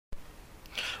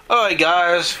Alright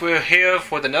guys, we're here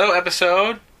for another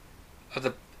episode of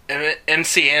the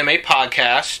MC Anime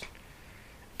Podcast.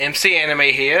 MC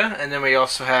Anime here, and then we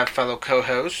also have fellow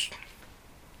co-host.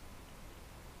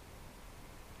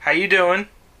 How you doing?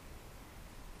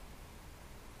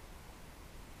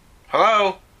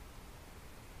 Hello?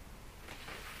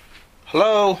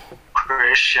 Hello?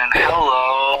 Christian,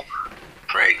 hello.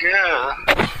 Pretty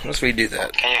good. Let's redo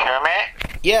that. Can you hear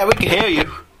me? Yeah, we can hear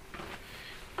you.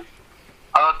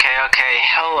 Okay,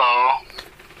 hello.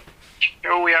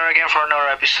 Here we are again for another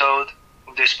episode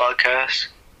of this podcast.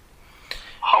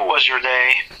 How was your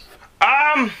day?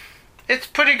 It's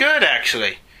pretty good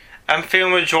actually. I'm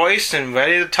feeling rejoiced and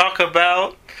ready to talk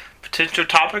about potential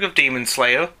topic of Demon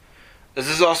Slayer. This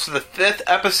is also the 5th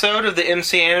episode of the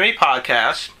MC Anime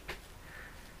Podcast.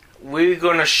 We're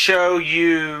going to show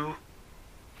you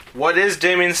what is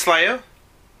Demon Slayer,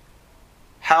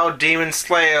 how Demon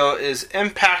Slayer is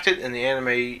impacted in the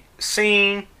anime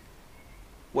scene,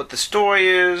 what the story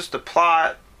is, the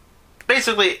plot,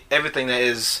 basically everything that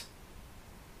is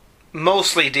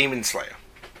mostly Demon Slayer.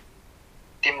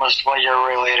 Demon Slayer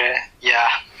related, yeah.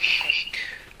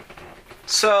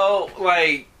 So,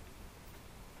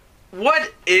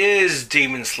 what is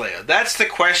Demon Slayer? That's the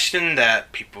question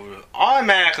that people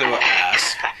automatically will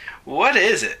ask. What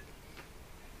is it?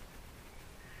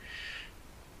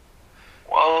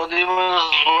 Well, Demon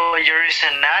Slayer is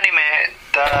an anime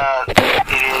that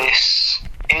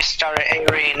it started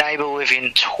airing, I believe,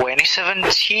 in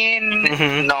 2017?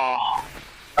 Mm-hmm. No.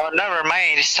 Oh, never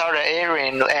mind. It started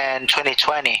airing in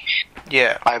 2020.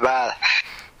 Yeah. My bad.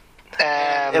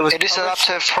 It is published-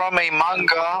 adapted from a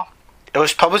manga. It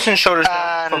was published in Shoulders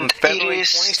from And February it is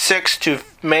 26th to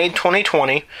May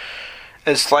 2020.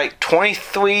 It's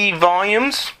 23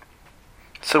 volumes,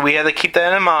 so we had to keep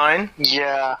that in mind.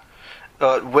 Yeah.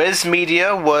 Wiz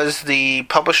Media was the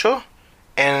publisher,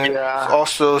 and Yeah.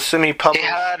 also It semi-published.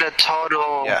 had a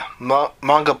total. Yeah,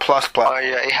 Manga Plus. Oh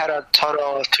yeah, it had a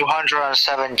total of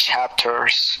 207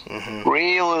 chapters. Mm-hmm.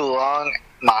 Really long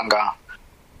manga.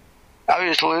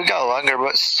 Obviously, we got longer,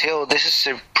 but still, this is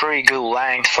a pretty good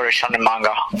length for a shonen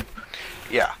manga.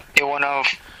 Yeah. It went on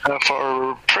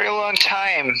for a pretty long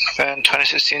time, in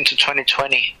 2016 to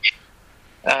 2020.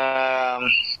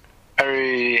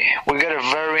 We got a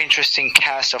very interesting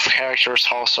cast of characters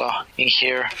also in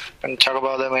here. I'm going to talk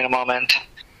about them in a moment.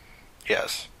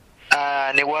 Yes.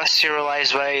 And it was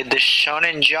serialized by the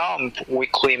Shonen Jump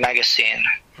weekly magazine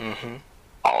Mm-hmm.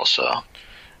 also.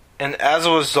 And as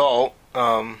a result,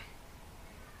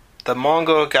 the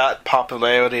manga got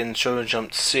popularity in the Shonen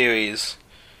Jump series,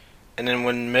 and then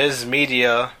when Viz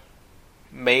Media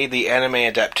made the anime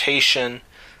adaptation,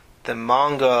 the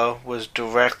manga was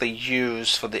directly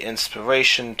used for the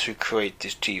inspiration to create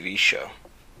this TV show.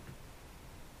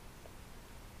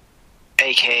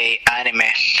 AKA anime.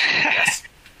 Yes.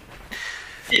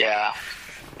 Yeah.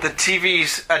 The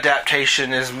TV's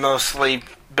adaptation is mostly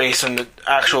based on the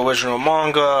actual original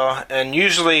manga, and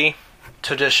usually,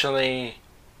 traditionally,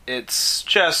 it's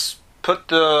just put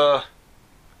the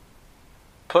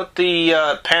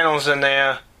panels in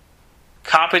there,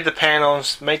 copy the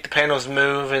panels, make the panels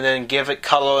move, and then give it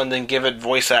color, and then give it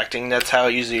voice acting. That's how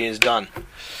it usually is done.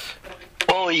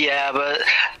 Oh yeah, but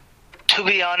to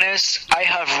be honest, I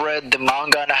have read the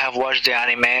manga and I have watched the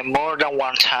anime more than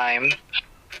one time.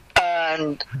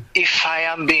 And if I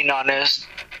am being honest,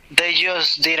 they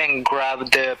just didn't grab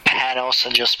the panels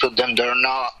and just put them there.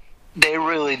 No, they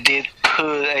really did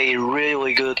put a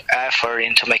really good effort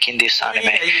into making this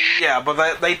anime. Yeah,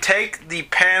 but they take the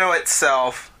panel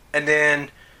itself, and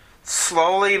then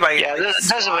slowly That's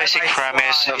the basic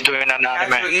premise of doing an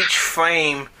after anime. each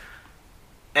frame,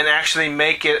 and actually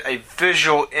make it a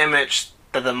visual image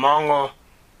that the manga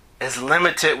is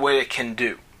limited what it can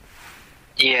do.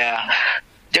 Yeah,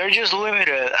 they're just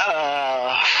limited.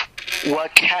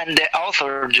 What can the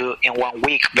author do in 1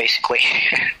 week, basically?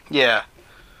 Yeah.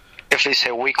 If it's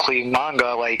a weekly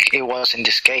manga, like it was in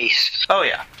this case. Oh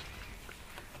yeah.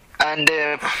 And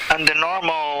the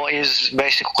normal is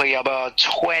basically about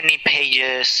 20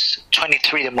 pages,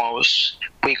 23 the most,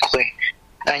 weekly.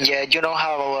 And yeah, you don't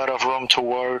have a lot of room to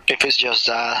work if it's just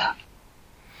that.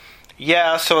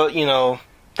 Yeah, so,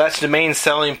 that's the main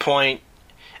selling point,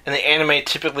 and the anime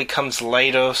typically comes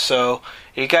later, so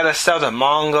you gotta sell the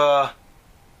manga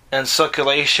and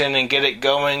circulation and get it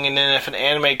going, and then if an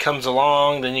anime comes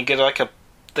along, then you get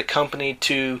the company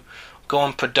to go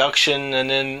in production, and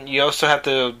then you also have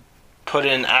to put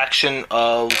in action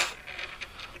of,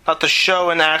 not the show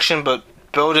in action, but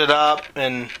build it up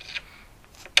and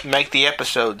make the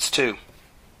episodes too.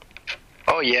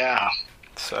 Oh yeah.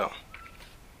 So,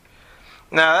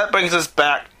 Now that brings us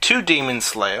back to Demon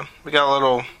Slayer. We got a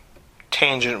little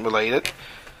tangent related.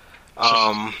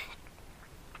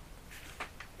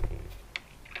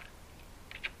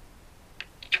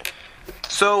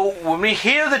 So when we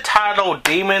hear the title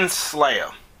Demon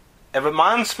Slayer, it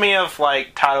reminds me of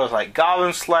like titles like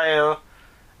Goblin Slayer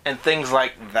and things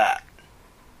like that.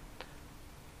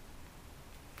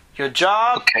 Your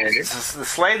job is to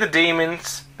slay the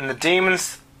demons, and the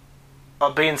demons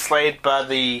are being slayed by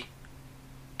the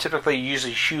typically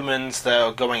usually humans that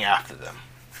are going after them.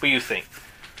 What do you think?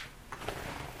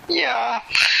 Yeah,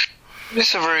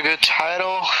 it's a very good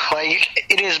title. Like,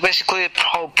 it is basically the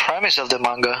whole premise of the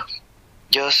manga.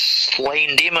 Just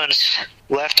slaying demons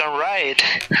left and right.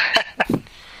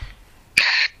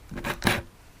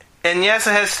 And yes,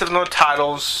 it has similar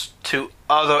titles to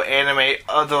other anime,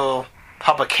 other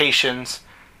publications.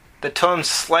 The term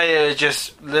Slayer is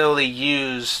just literally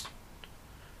used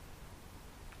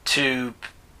to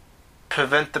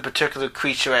prevent the particular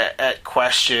creature at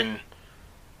question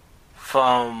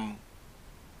from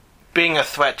being a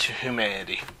threat to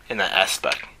humanity in that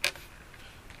aspect.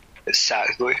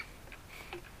 Exactly.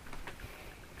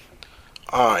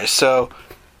 Alright, so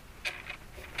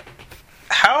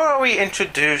how are we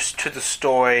introduced to the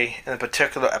story in a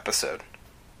particular episode?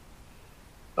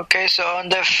 Okay, so on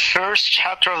the first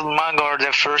chapter of the manga, or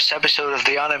the first episode of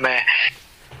the anime,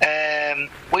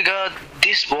 we got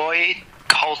this boy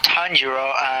called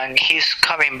Tanjiro, and he's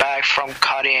coming back from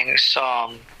cutting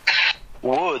some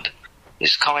wood.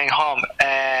 He's coming home,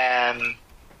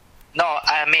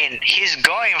 he's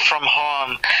going from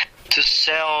home to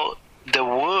sell the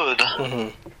wood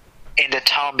in the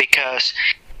town because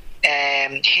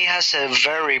he has a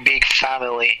very big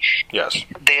family. Yes.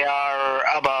 They are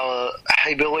about,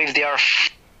 I believe they are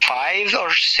 5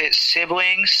 or 6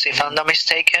 siblings, if I'm not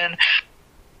mistaken.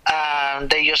 And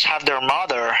they just have their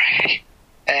mother.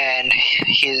 And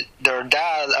their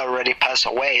dad already passed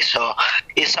away. So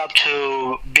it's up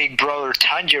to big brother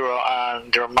Tanjiro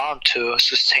and their mom to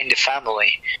sustain the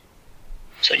family.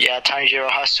 So yeah, Tanjiro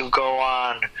has to go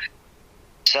on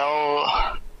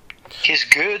sell his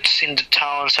goods in the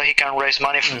town so he can raise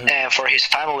money for his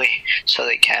family so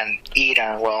they can eat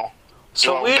and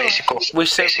so we have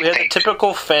a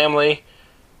typical family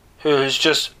who's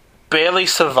just barely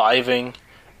surviving,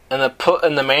 and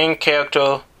the main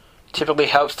character typically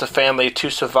helps the family to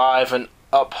survive and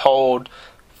uphold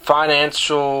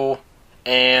financial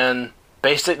and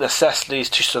basic necessities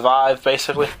to survive,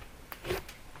 basically.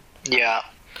 Yeah.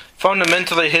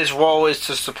 Fundamentally, his role is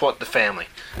to support the family.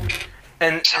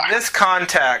 And in this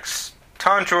context,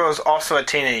 Tanjiro is also a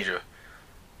teenager.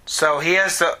 So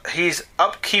he's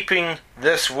upkeeping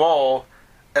this role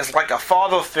as like a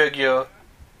father figure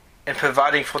and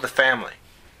providing for the family.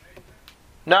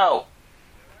 No.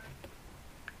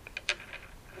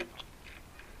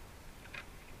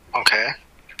 Okay.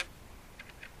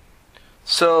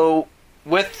 So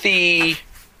we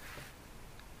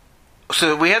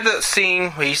had that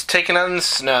scene where he's taken out in the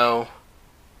snow,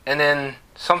 and then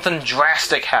something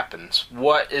drastic happens.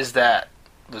 What is that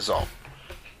result?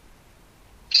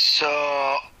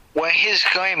 So when he's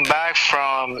going back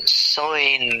from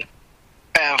selling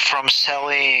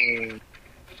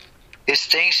his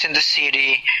things in the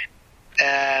city,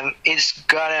 it's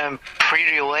gotten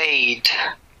pretty late.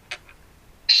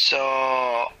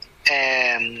 So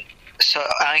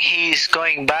he's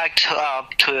going back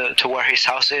to where his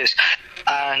house is,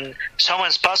 and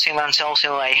someone's passing and tells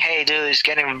him like, "Hey, dude, it's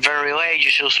getting very late. You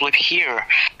should sleep here."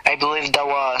 I believe that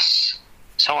was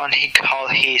someone he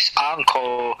called his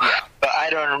uncle, but I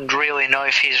don't really know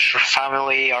if he's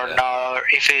family or not, or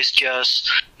if it's just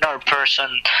another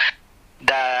person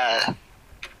that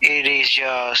it is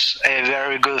just a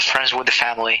very good friends with the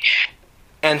family.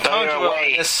 And Tanjiro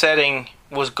in this setting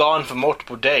was gone for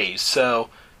multiple days, so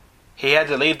he had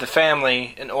to leave the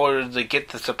family in order to get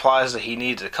the supplies that he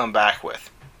needed to come back with.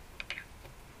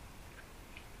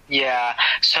 Yeah,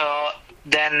 so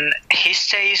then he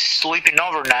stays sleeping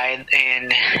overnight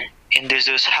in this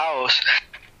dude's house,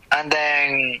 and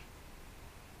then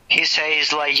he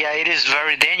says like, yeah, it is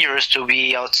very dangerous to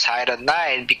be outside at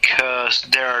night because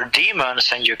there are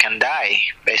demons and you can die,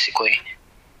 basically.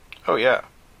 Oh yeah.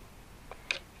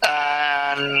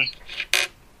 And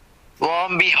lo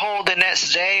and behold, the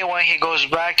next day when he goes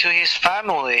back to his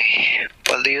family,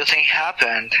 what do you think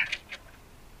happened?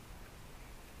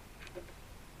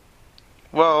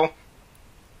 Well,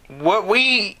 what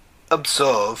we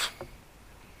observe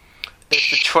is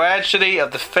the tragedy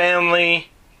of the family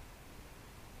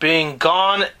being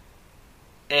gone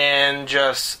and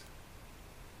just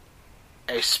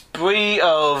a spree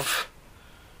of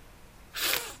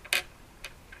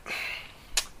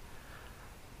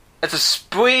it's a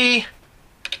spree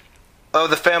of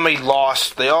the family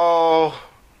lost. They all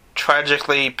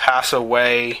tragically pass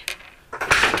away.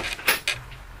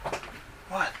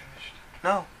 What?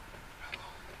 No.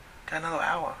 Got another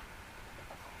hour.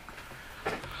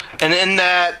 And in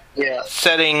that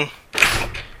setting,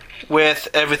 with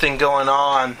everything going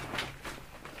on,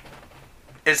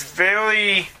 it's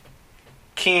very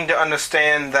keen to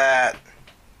understand that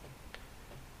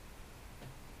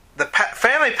the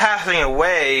family passing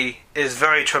away is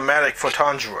very traumatic for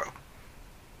Tanjiro.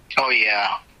 Oh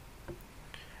yeah.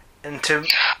 And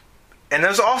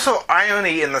there's also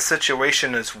irony in the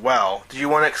situation as well. Do you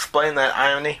want to explain that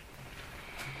irony?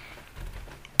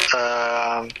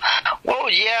 Well,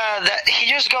 yeah, that he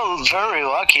just got very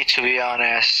lucky, to be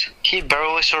honest. He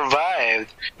barely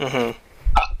survived. Mm-hmm.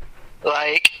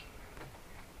 Like,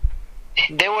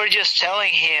 they were just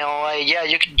telling him, like, yeah,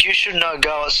 you should not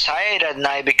go outside at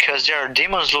night because there are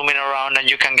demons looming around and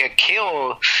you can get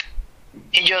killed.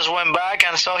 He just went back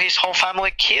and saw his whole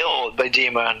family killed by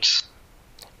demons.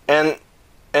 And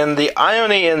the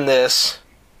irony in this,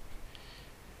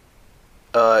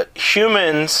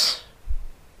 humans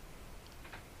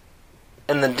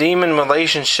and the demon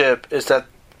relationship is that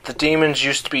the demons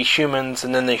used to be humans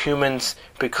and then the humans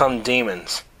become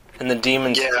demons. And the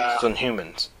demons feast on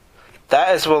humans.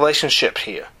 That is the relationship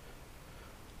here.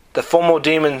 The former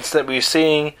demons that we're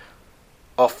seeing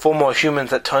are former humans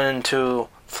that turn into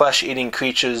flesh-eating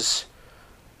creatures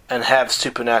and have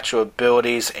supernatural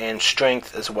abilities and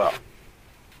strength as well.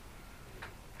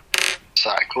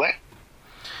 Exactly.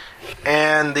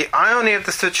 And the irony of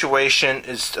the situation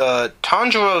is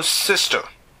Tanjiro's sister.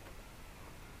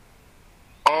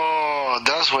 Oh,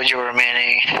 that's what you were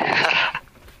meaning.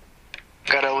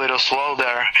 Got a little slow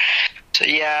there. So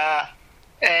yeah,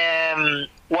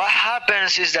 what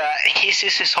happens is that he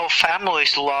sees his whole family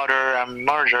slaughtered and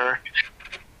murdered,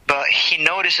 but he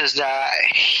notices that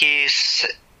he's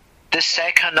the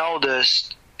second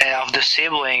oldest of the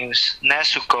siblings,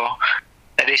 Nezuko,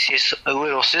 that is his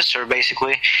little sister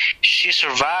basically. She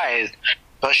survived,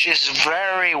 but she's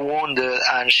very wounded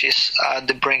and she's at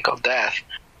the brink of death.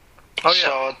 Oh, yeah.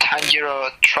 So Tanjiro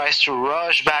tries to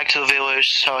rush back to the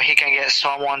village so he can get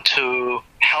someone to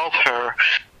help her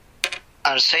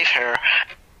and save her.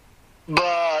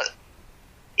 But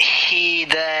he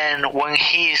then, when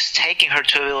he's taking her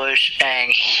to the village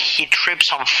and he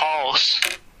trips and falls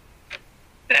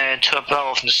into a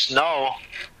pile of snow,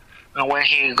 and when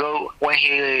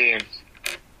he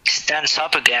stands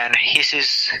up again, he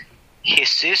sees his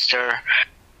sister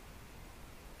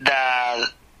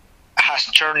that has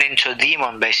turned into a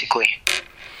demon, basically.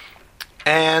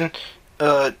 And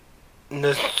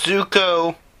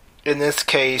Nezuko, in this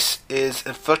case, is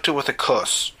afflicted with a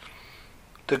curse.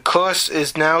 The curse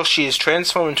is now she is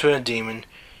transformed into a demon.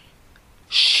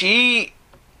 She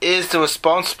is the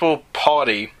responsible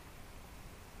party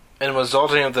in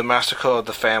resulting of the massacre of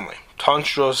the family.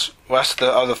 Tanjiro's rest of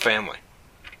the other family.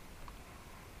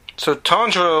 So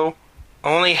Tanjiro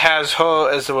only has her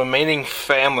as the remaining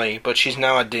family, but she's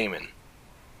now a demon.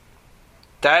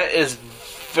 That is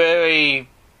very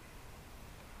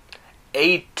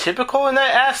atypical in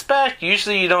that aspect.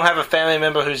 Usually you don't have a family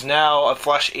member who's now a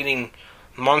flesh-eating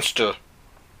monster.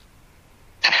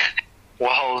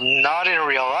 Well, not in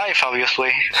real life,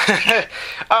 obviously.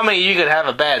 I mean, you could have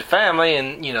a bad family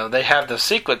and, you know, they have the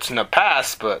secrets in the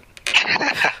past, but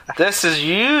this is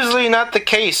usually not the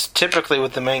case, typically,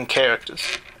 with the main characters.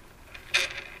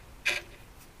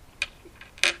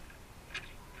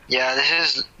 Yeah,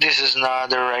 this is not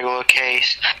the regular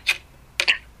case.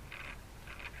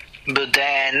 But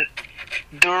then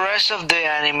the rest of the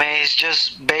anime is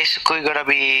just basically gonna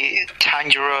be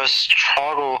Tanjiro's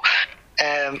struggle.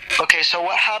 Okay, so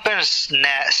what happens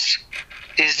next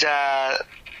is that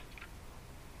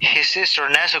his sister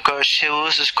Nezuko, she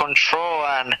loses control,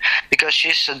 and because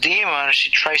she's a demon, she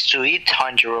tries to eat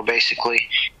Tanjiro, basically.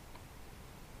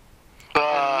 But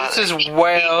and this is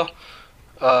where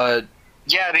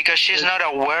yeah, because she's not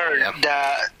aware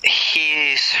that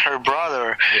he's her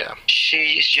brother. Yeah.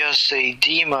 She's just a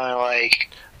demon,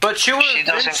 like. But she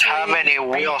doesn't have any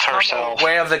will of herself.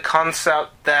 Aware of the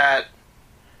concept that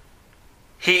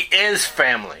he is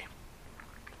family.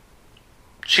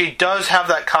 She does have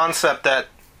that concept that.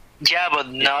 Yeah,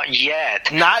 but not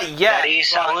yet. Not yet. That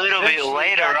is a little bit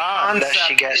later on that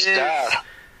she gets that.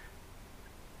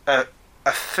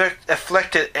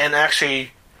 Afflicted and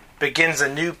actually begins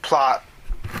a new plot.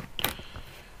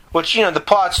 Which, you know, the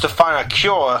plot's to find a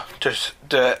cure to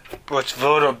which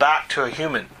vote her back to a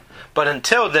human. But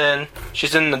until then,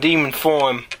 she's in the demon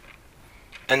form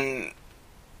and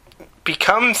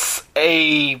becomes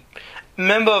a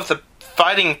member of the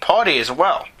fighting party as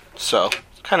well. So,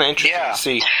 it's kind of interesting Yeah. to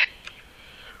see.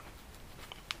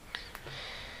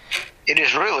 It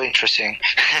is really interesting.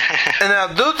 And now,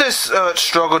 through this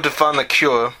struggle to find the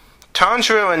cure,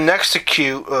 Tanjiro and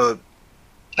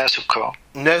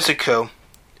Nezuko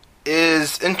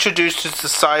is introduced to the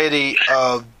Society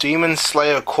of Demon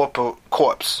Slayer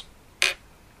Corps.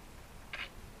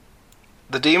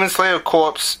 The Demon Slayer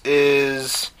Corps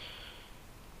is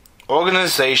an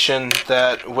organization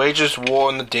that wages war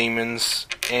on the demons,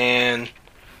 and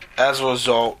as a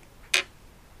result,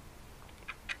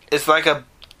 it's like a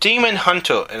demon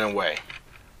hunter in a way.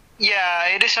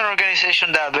 Yeah, it is an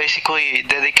organization that basically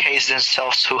dedicates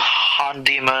themselves to hunt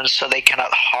demons so they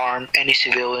cannot harm any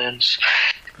civilians.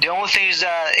 The only thing is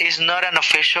that it's not an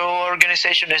official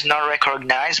organization, it's not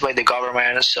recognized by the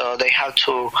government, so they have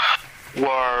to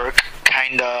work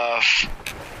kind of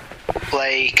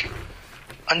like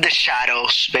on the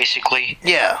shadows, basically.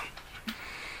 Yeah.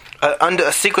 Under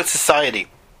a secret society.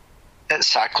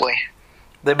 Exactly.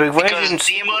 They Because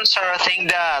demons are a thing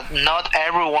that not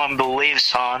everyone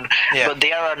believes on, Yeah. but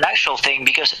they are an actual thing,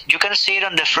 because you can see it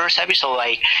on the first episode,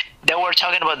 like, they were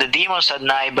talking about the demons at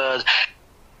night,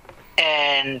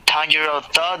 and Tanjiro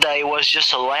thought that it was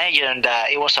just a legend, that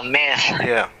it was a myth,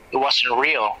 Yeah. it wasn't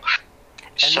real.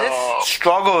 And So, this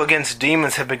struggle against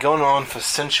demons had been going on for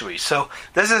centuries. So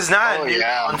this is not a new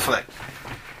yeah. conflict.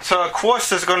 So of course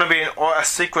there's going to be a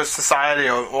secret society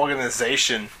or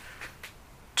organization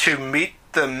to meet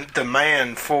the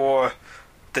demand for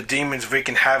the demons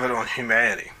wreaking havoc on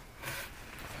humanity.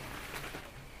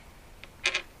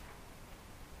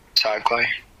 exactly.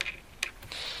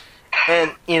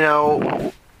 And, you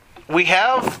know, we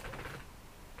have...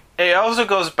 It also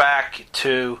goes back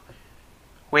to...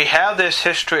 We have this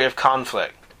history of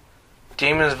conflict.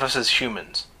 Demons versus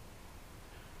humans.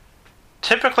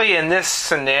 Typically in this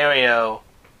scenario,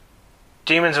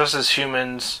 demons versus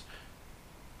humans...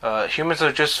 humans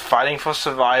are just fighting for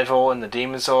survival, and the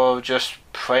demons are just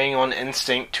preying on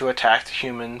instinct to attack the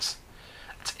humans.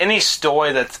 It's any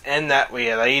story that's in that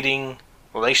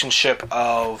relationship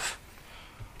of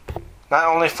not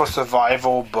only for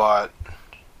survival, but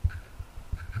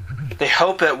they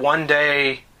hope that one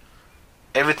day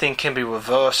everything can be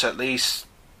reversed, at least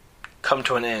come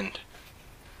to an end.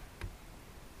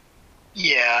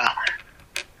 Yeah.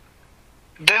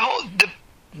 The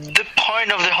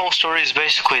point of the whole story is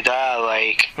basically that,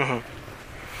 like,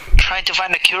 trying to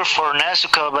find a cure for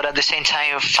Nezuko, but at the same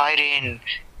time fighting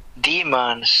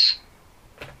demons.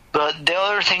 But the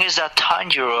other thing is that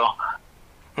Tanjiro,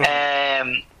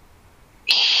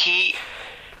 he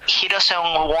doesn't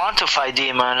want to fight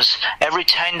demons. Every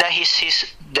time that he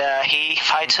sees that he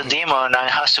fights a demon and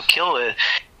has to kill it,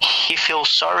 he feels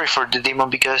sorry for the demon,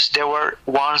 because they were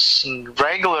once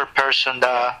regular person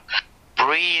that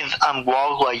breathe and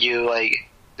walk like you, like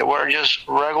they were just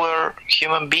regular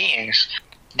human beings.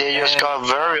 They just got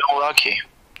very unlucky.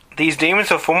 These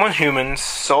demons are former humans,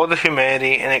 sold to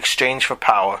humanity in exchange for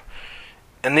power.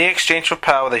 In the exchange for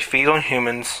power, they feed on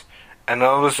humans, and as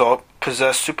a result,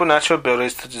 possess supernatural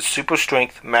abilities such as super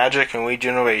strength, magic, and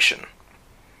regeneration.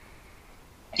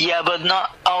 Yeah, but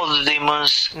not all the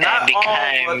demons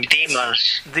became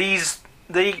demons.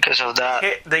 Because of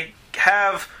that. They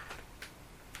have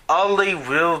utterly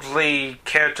worldly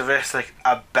characteristics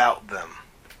about them.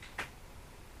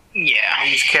 Yeah.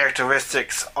 These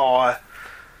characteristics are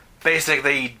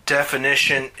basically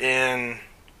definition in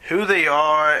who they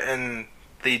are in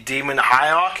the demon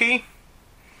hierarchy,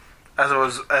 as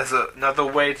another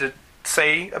way to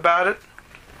say about it.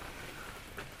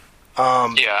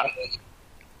 Yeah.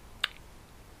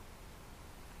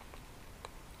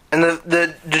 And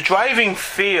the driving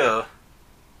fear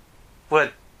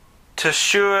with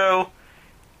Tanjiro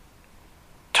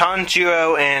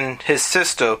and his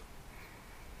sister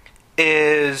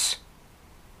is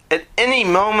at any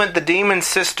moment the demon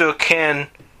sister can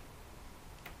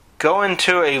go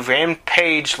into a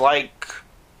rampage like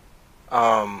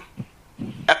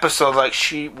episode like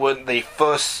when they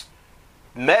first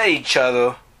met each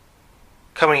other,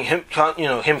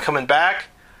 him coming back.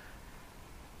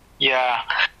 Yeah.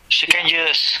 She can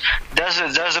just... That's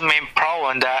the main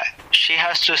problem, that she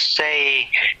has to stay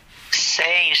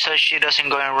sane so she doesn't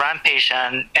go in rampage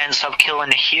and ends up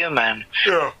killing a human.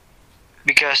 Yeah.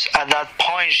 Because at that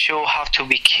point she'll have to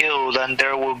be killed and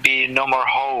there will be no more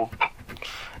hope.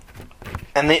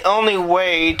 And the only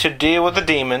way to deal with a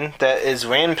demon that is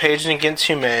rampaging against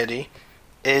humanity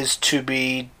is to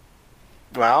be,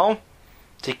 well,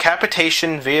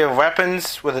 decapitation via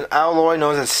weapons with an alloy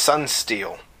known as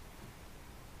Sunsteel.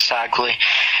 Exactly.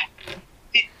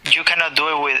 You cannot do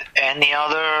it with any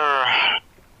other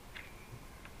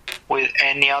with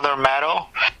any other metal.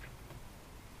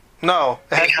 No,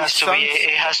 It has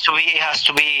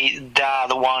to be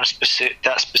that one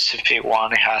specific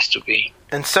one. It has to be.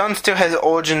 And sun still has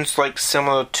origins like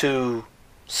similar to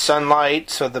sunlight,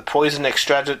 so the poison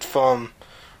extracted from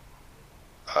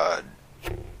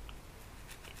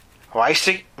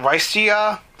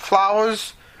Ricea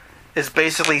flowers is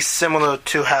basically similar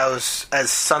to how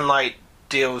as sunlight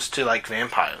deals to like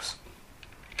vampires.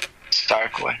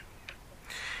 Exactly.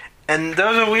 And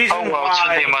there's a reason why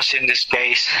two demons in this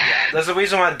case. Yeah, there's a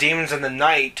reason why demons in the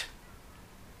night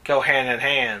go hand in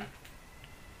hand.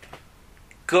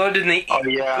 Good in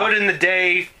the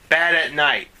day, bad at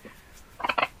night.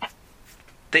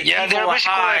 The evil will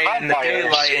hide in the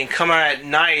daylight and come out at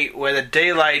night, where the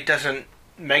daylight doesn't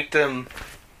make them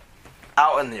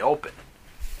out in the open.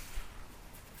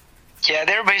 Yeah,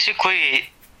 they're basically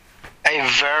a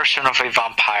version of a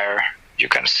vampire, you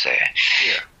can say.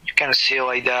 Yeah. You can see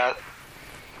like that.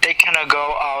 They cannot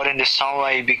go out in the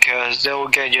sunlight because they will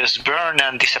get just burned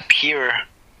and disappear.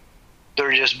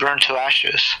 They're just burned to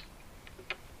ashes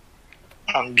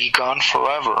and be gone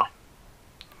forever.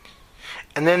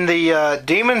 And then the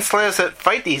demon slayers that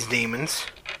fight these demons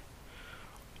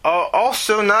are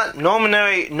also not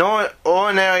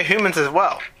ordinary humans as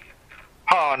well.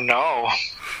 Oh no.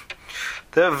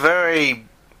 They're very,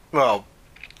 well,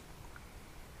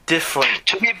 different.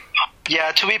 To be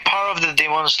part of the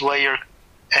Demon Slayer,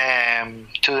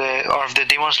 the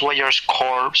Demon Slayer's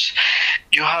corpse,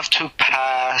 you have to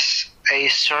pass a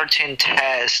certain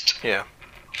test. Yeah.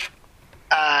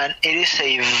 And it is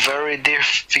a very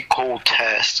difficult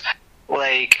test.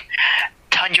 Like,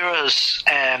 Tanjiro's,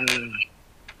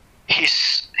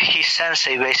 his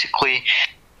sensei, basically,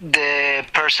 the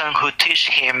person who teach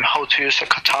him how to use a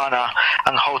katana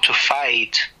and how to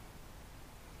fight,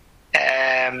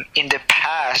 in the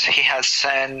past he has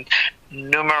sent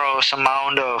numerous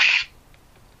amount of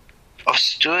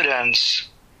students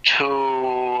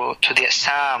to the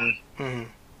exam,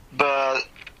 but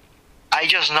I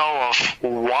just know of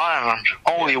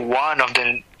only one of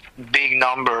the big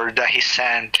number that he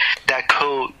sent that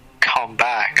could come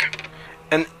back,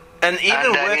 and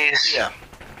even that is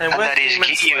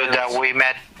Giyu that we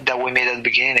met at the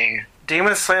beginning.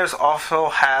 Demon Slayers also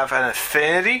have an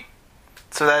affinity,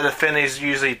 so that affinity is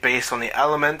usually based on the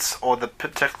elements or the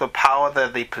particular power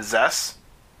that they possess.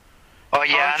 Oh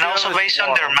yeah, and also based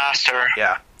on their master.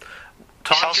 Yeah.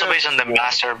 It's also based on the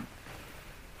master.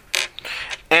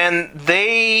 And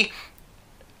they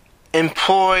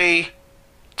employ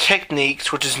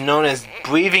techniques which is known as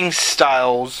breathing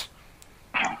styles,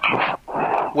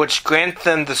 which grant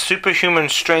them the superhuman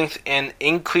strength and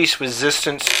increased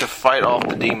resistance to fight off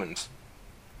the demons.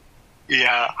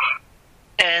 Yeah.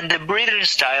 And the breathing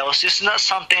styles is not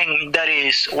something that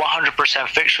is 100%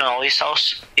 fictional. It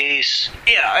is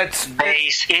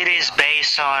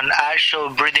based on actual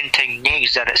breathing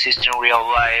techniques that exist in real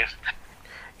life.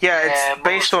 Yeah, it's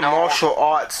based on martial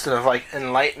arts of like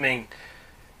enlightenment.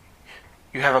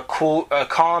 You have a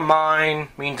calm mind,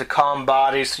 means a calm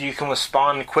body, so you can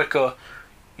respond quicker.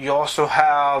 You also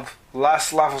have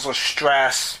less levels of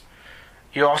stress.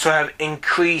 You also have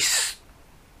increased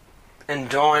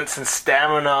endurance and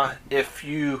stamina if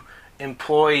you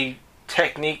employ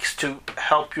techniques to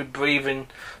help your breathing,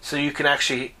 so you can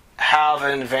actually have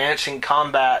an advantage in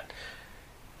combat.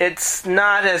 It's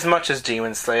not as much as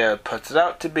Demon Slayer puts it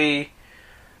out to be,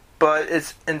 but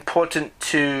it's important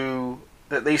to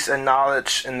at least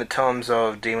acknowledge in the terms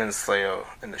of Demon Slayer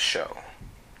in the show.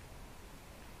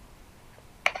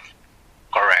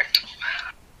 Correct.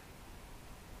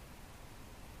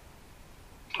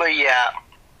 But yeah,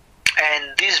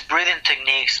 and these breathing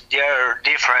techniques, they're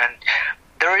different.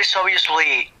 There is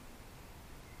obviously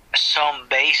some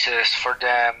basis for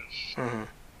them. Mm-hmm.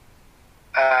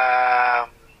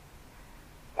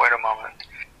 Wait a moment.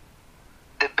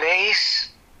 The base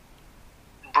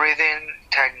breathing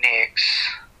techniques.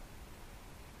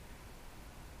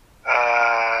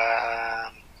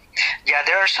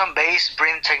 There are some base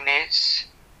breathing techniques,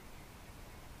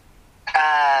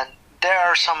 and there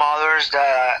are some others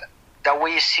that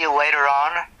we see later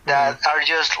on that are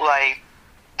just like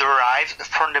derived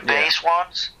from the base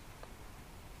ones.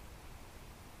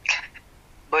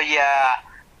 But yeah,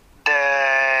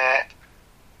 the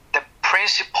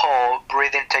principal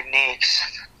breathing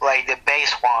techniques, like the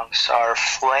base ones, are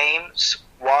flames,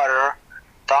 water,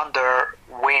 thunder,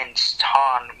 wind,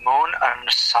 stone, moon,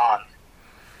 and sun.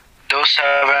 Those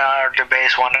 7 are the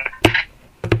base ones.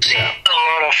 See a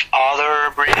lot of other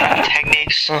breathing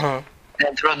techniques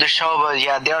throughout the show, but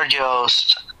yeah, they're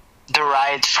just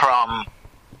derived from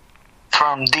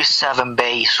these 7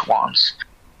 base ones.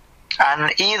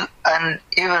 And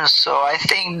even so, I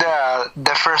think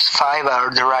the first 5 are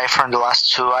derived from the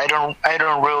last 2. I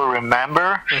don't really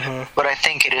remember, but I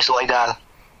think it is like that.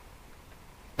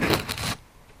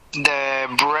 The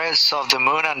breaths of the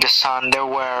moon and the sun, they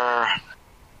were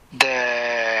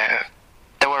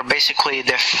basically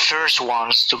the first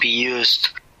ones to be used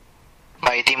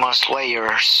by demon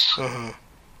slayers.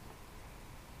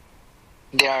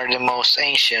 They are the most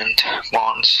ancient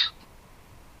ones.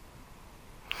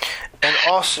 And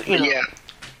also,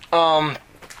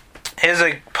 here's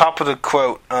a popular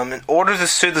quote. In order to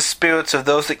soothe the spirits of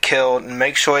those that killed and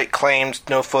make sure it claims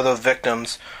no further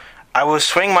victims, I will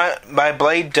swing my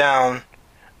blade down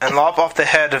and lop off the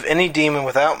head of any demon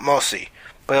without mercy.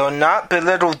 But I will not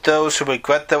belittle those who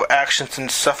regret their actions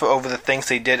and suffer over the things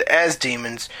they did as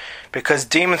demons, because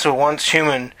demons were once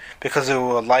human because they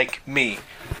were like me.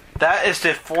 That is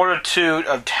the fortitude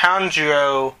of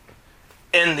Tanjiro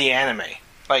in the anime.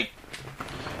 Like,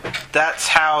 that's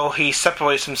how he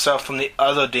separates himself from the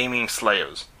other demon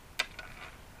slayers.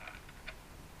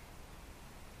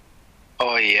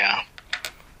 Oh yeah.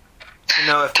 You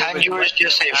know, if Tanjiro is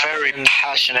just a very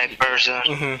passionate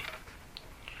person.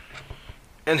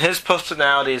 And his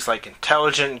personality is like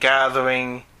intelligent,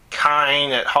 gathering,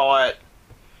 kind at heart,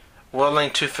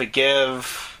 willing to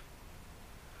forgive.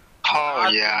 Oh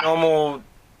yeah. Normal,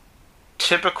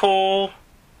 typical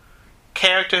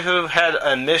character who had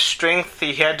a missed strength.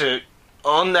 He had to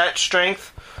earn that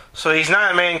strength. So he's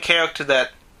not a main character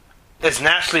that is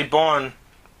naturally born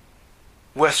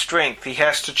with strength. He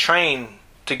has to train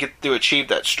to achieve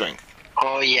that strength.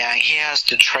 Oh yeah, he has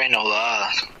to train a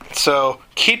lot. So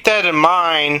keep that in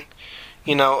mind.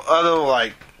 You know, other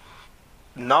like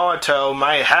Naruto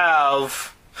might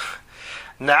have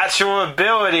natural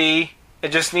ability.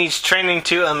 It just needs training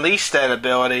to unleash that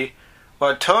ability.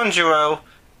 But Tanjiro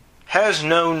has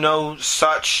no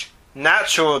such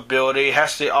natural ability. It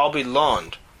has to all be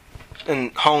learned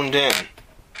and honed in.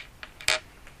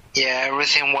 Yeah,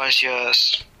 everything was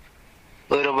just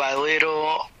little by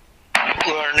little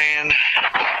learning,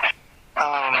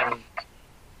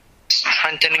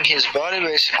 strengthening his body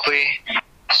basically,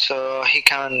 so he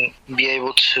can be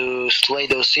able to slay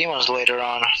those demons later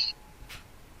on.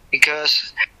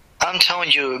 Because I'm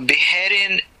telling you,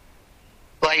 beheading,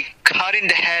 like cutting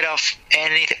the head of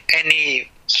any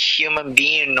human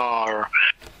being or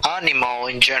animal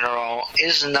in general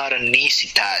is not an easy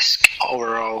task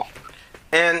overall.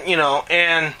 And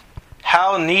and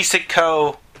how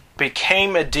Nezuko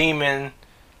became a demon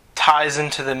ties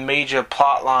into the major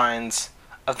plot lines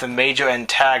of the major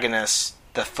antagonist,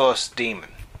 the first demon.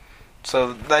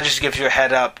 So that just gives you a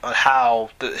head up on how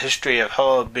the history of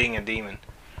her being a demon.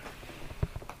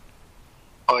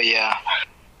 Oh yeah.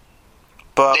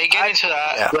 But they get into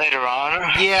that later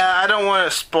on. Yeah, I don't want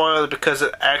to spoil it because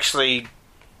it actually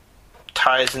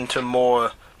ties into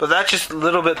more. But that's just a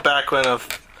little bit background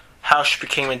of how she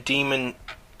became a demon.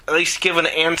 At least give an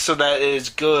answer that is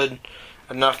good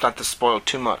enough not to spoil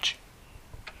too much.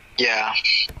 Yeah.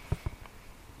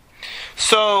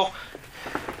 So,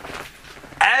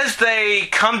 as they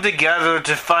come together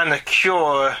to find a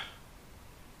cure,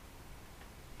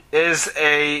 is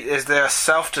there a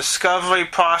self-discovery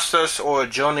process or a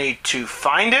journey to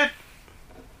find it?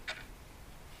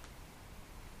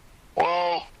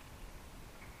 Well,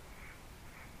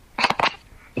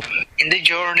 in the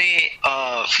journey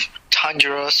of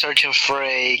Tanjiro searching for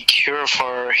a cure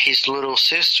for his little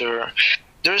sister,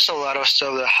 there's a lot of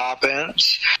stuff that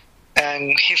happens,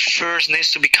 and he first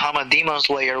needs to become a demon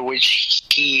slayer, which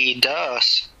he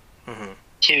does.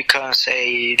 He becomes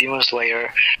a demon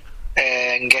slayer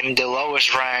and getting the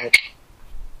lowest rank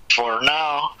for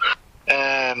now.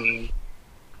 And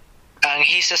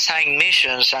he's assigned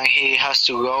missions, and he has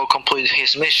to go complete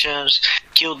his missions,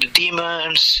 kill the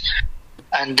demons,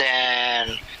 and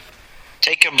then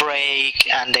take a break,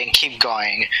 and then keep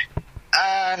going.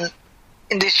 And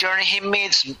in this journey, he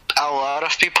meets a lot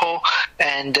of people,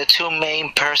 and the two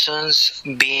main persons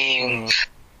being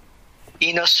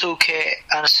Inosuke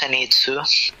and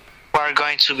Zenitsu, who are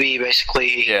going to be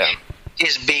basically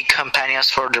his big companions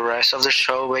for the rest of the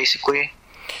show, basically.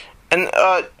 And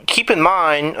keep in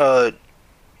mind,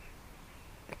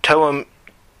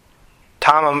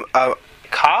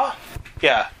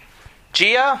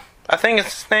 Gia, I think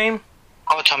it's his name.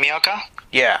 Oh, Tomioka?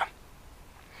 Yeah.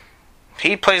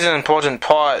 He plays an important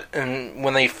part in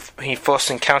when he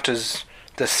first encounters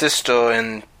the sister,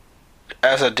 and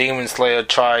as a demon slayer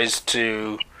tries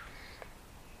to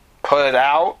put it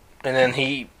out, and then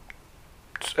he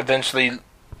eventually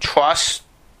trusts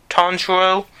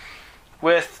Tanjiro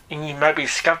and he might be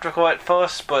skeptical at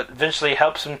first, but eventually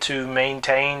helps him to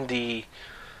maintain the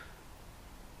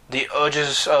the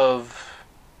urges of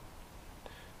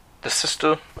the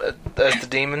sister as the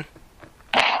demon.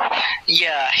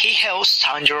 Yeah, he helps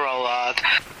Tanjiro a lot,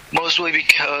 mostly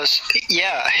because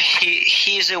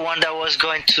he's the one that was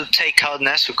going to take out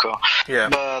Nezuko. Yeah.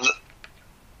 But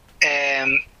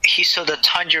he saw that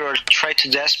Tanjiro tried to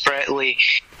desperately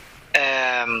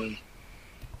to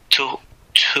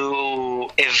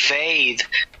evade,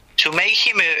 to make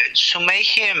him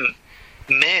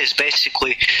miss,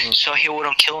 basically, so he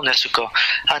wouldn't kill Nezuko.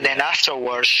 And then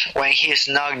afterwards, when he's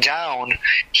knocked down,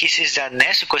 he sees that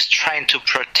Nezuko is trying to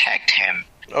protect him.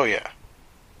 Oh yeah.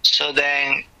 So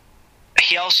then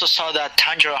he also saw that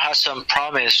Tanjiro has some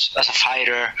promise as a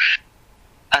fighter,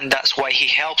 and that's why he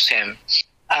helps him.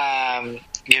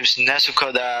 Gives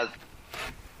Nezuko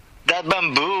that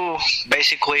bamboo,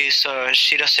 basically, so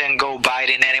she doesn't go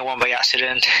biting anyone by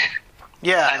accident.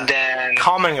 Yeah. And then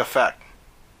calming effect.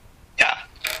 Yeah.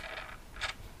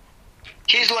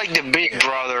 He's like the big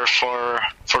brother for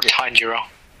Tanjiro.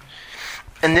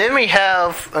 And then we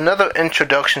have another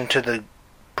introduction to the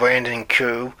Brandon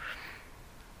crew.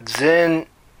 Zenitsu.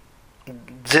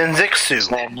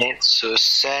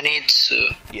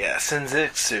 Zenitsu. Yeah,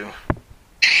 Zenitsu.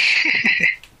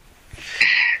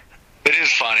 It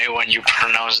is funny when you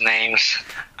pronounce names.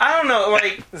 I don't know,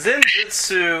 like,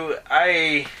 Zenitsu,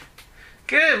 I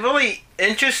get a really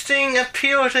interesting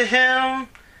appeal to him.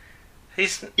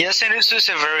 Zenitsu is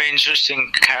a very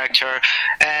interesting character,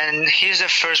 and he's the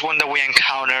first one that we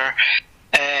encounter.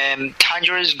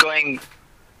 Tanjiro is going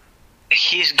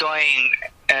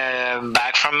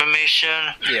back from a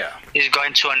mission. Yeah. He's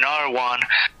going to another one.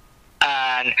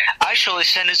 And actually,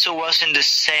 Zenitsu was in the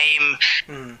same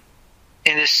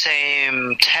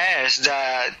test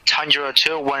that Tanjiro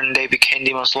took when they became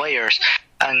Demon Slayers,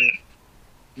 and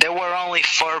there were only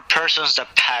 4 persons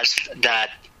that passed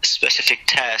that specific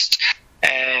test.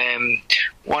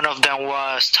 One of them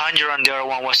was Tanjiro, and the other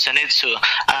one was Zenitsu.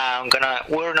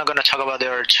 We're not gonna talk about the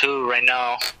other 2 right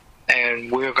now, and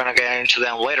we're gonna get into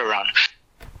them later on.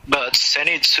 But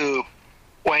Zenitsu,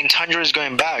 when Tanjiro is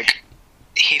going back,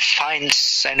 he finds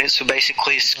Zenitsu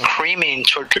basically screaming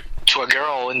to a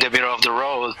girl in the middle of the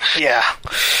road. Yeah.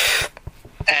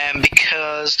 And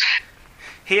because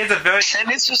he has a very...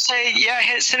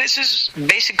 Zenitsu's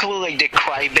basically like the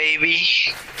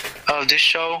crybaby of the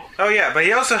show. Oh yeah, but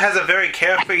he also has a very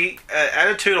carefree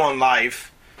attitude on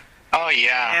life. Oh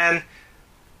yeah. And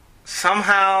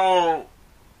somehow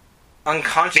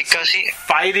unconsciously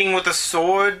fighting with a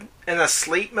sword in a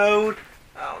sleep mode.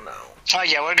 I don't know. Oh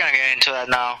yeah, we're gonna get into that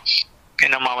now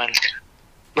in a moment.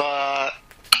 But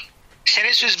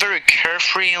Zenitsu is very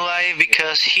carefree in life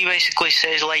because he basically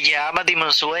says like, yeah, I'm a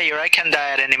Demon Slayer, I can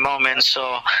die at any moment,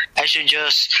 so I should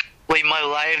just live my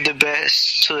life the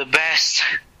best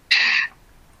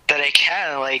that I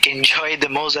can, like enjoy the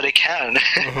most that I can.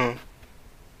 Mm-hmm.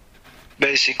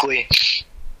 Basically.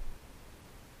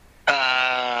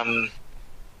 And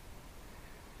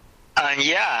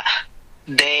yeah,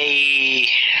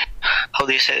 how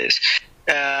do you say this?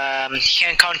 He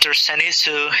encounters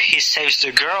Zenitsu, he saves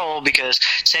the girl because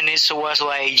Zenitsu was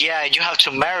like, yeah, you have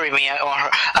to marry me or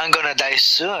I'm gonna die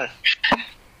soon.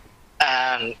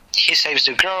 And he saves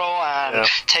the girl and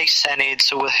takes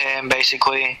Zenitsu with him,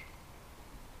 basically.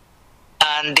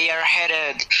 And they are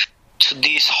headed to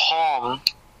this home.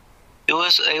 It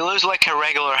was like a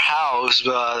regular house,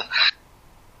 but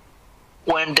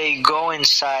when they go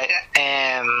inside,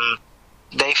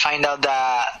 they find out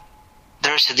that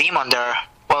there's a demon there.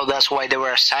 Well, that's why they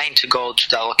were assigned to go to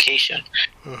that location.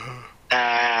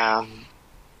 Mm-hmm.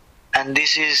 And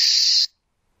this is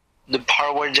the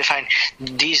part where they find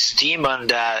this demon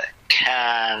that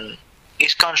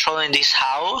is controlling this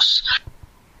house.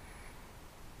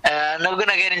 I'm not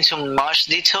gonna get into much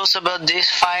details about this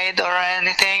fight or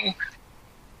anything,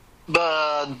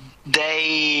 but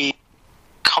they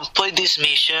complete this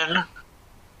mission,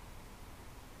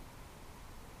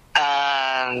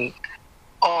 and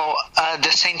at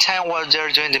the same time while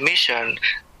they're doing the mission,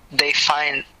 they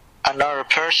find another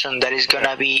person that is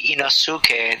gonna be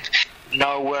Inosuke.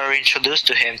 Now we're introduced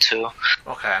to him too.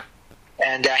 Okay.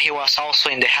 And he was also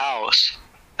in the house.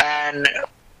 And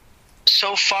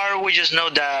so far we just know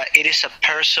that it is a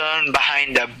person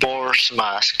behind the boar's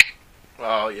mask.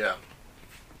 Oh yeah.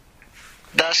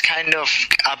 That's kind of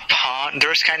a pawn.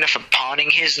 There's kind of a pawn in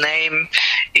his name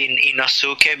in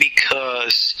Inosuke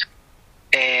because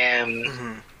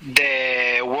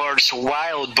the words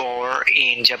wild boar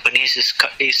in Japanese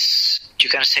is you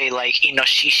can say like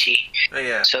Inoshishi. Oh,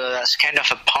 yeah. So that's kind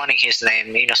of a pawn in his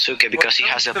name, Inosuke, because he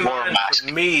has a boar mask.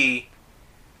 For me,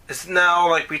 it's now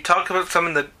like we talked about some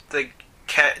of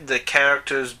the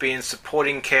characters being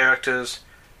supporting characters.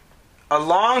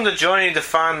 along the journey to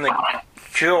find the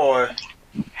cure,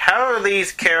 how do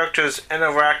these characters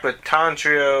interact with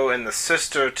Tanjiro and the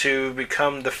sister to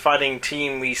become the fighting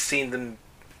team we've seen them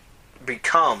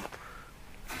become?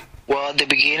 Well, at the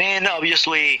beginning,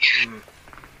 obviously,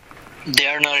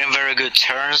 they're not in very good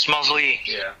terms, mostly.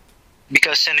 Yeah.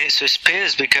 Because Zenitsu is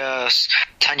pissed because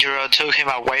Tanjiro took him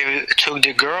away, took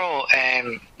the girl,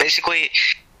 and basically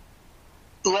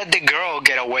let the girl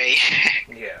get away.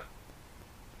 Yeah.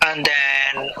 And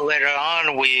then later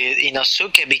on with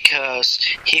Inosuke, because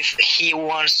he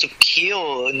wants to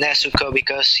kill Nezuko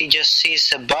because he just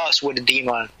sees a boss with a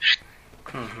demon.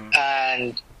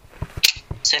 And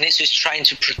Zenitsu is trying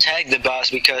to protect the boss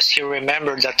because he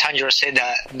remembered that Tanjiro said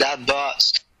that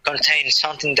boss contained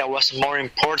something that was more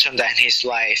important than his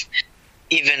life.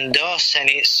 Even though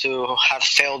Zenitsu had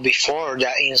failed before,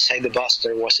 that inside the boss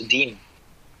there was a demon.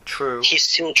 True. He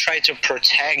still tried to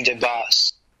protect the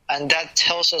boss. And that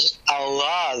tells us a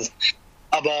lot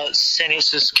about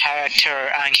Zenitsu's character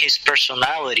and his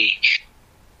personality.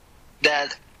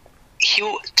 That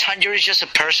Tanjiro is just a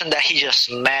person that he just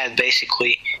met,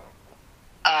 basically.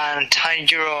 And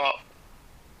Tanjiro,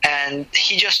 and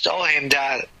he just told him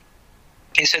that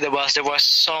inside the boss there was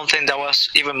something that was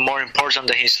even more important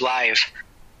than his life.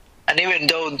 And even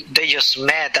though they just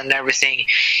met and everything,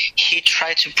 he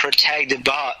tried to protect the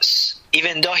boss.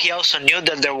 Even though he also knew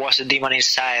that there was a demon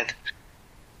inside,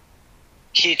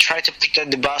 he tried to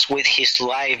protect the boss with his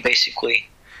life, basically.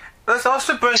 Let's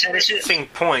also bring an interesting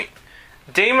point.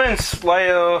 Demon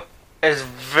Slayer is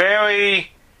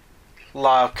very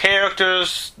lot of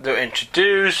characters. They're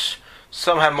introduced.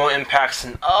 Some have more impacts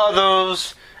than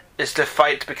others. It's the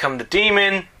fight to become the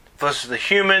demon versus the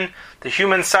human. The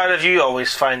human side of you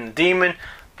always fighting the demon.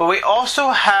 But we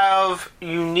also have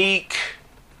unique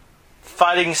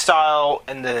fighting style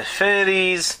and the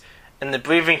affinities and the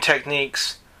breathing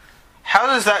techniques. How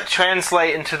does that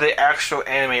translate into the actual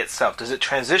anime itself? Does it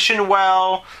transition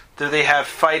well? Do they have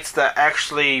fights that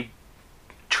actually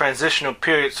transitional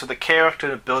periods for the character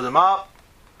to build them up?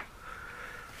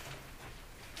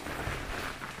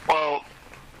 Well,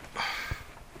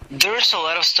 there's a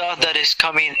lot of stuff that is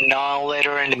coming now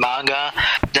later in the manga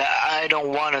that I don't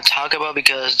want to talk about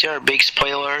because they are big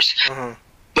spoilers.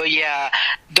 But yeah,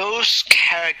 those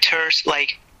characters,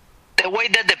 like the way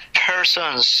that the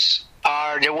persons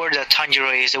are, the way that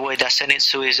Tanjiro is, the way that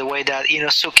Zenitsu is, the way that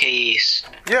Inosuke is.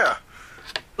 Yeah.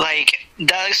 Like,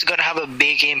 that is going to have a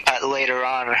big impact later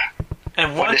on.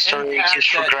 And one the story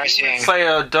keeps progressing. Demon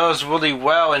Slayer does really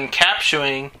well in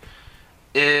capturing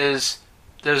is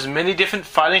there's many different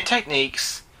fighting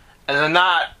techniques, and they're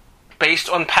not based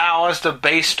on powers, they're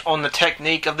based on the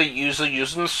technique of the user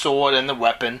using the sword and the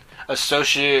weapon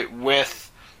associated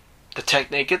with the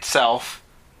technique itself.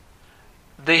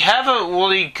 They have a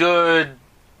really good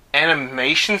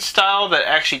animation style that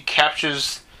actually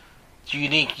captures the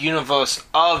unique universe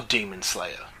of Demon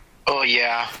Slayer. Oh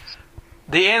yeah.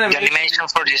 The animation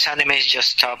for this anime is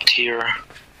just top tier.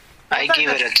 I give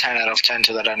it a 10 out of 10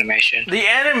 to that animation. The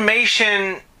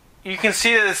animation, you can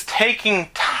see that it's taking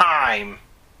time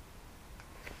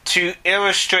to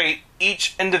illustrate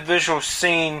each individual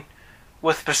scene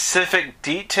with specific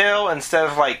detail instead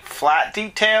of like flat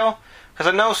detail. Because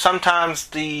I know sometimes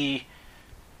the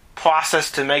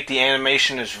process to make the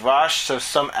animation is rushed, so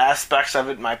some aspects of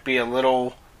it might be a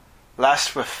little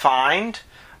less refined.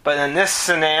 But in this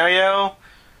scenario,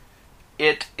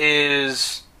 it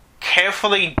is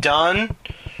carefully done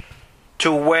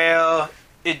to where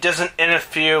it doesn't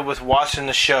interfere with watching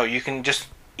the show. You can just,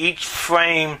 each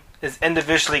frame is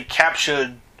individually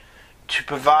captured to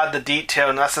provide the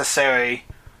detail necessary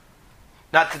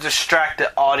not to distract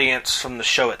the audience from the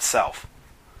show itself.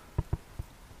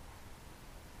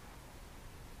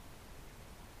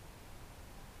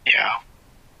 Yeah.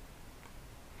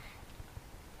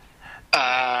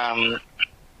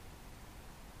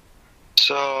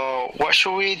 So, what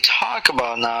should we talk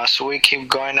about now? So we keep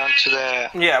going on to the...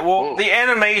 Yeah, well, the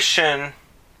animation...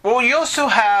 Well, you also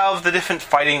have the different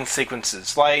fighting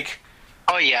sequences. Like...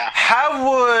 Oh, yeah.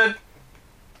 How would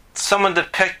someone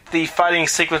depict the fighting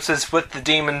sequences with the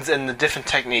demons and the different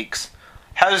techniques?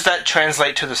 How does that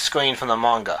translate to the screen from the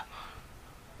manga?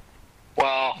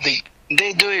 Well,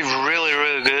 they do it really,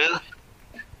 really good.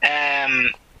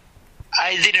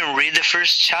 I didn't read the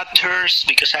first chapters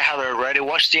because I had already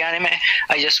watched the anime.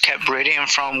 I just kept reading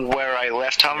from where I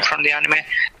left off from the anime.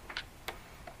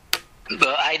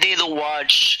 But I did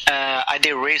watch, I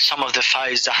did read some of the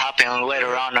fights that happened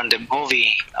later on in the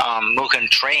movie, Mugen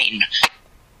Train.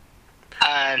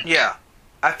 And yeah,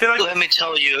 I feel like... Let me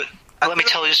tell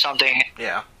you something.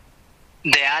 Yeah.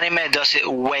 The anime does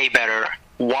it way better.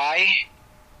 Why?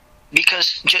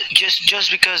 because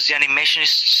just because the animation is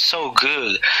so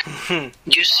good,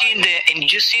 you see in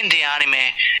the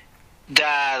anime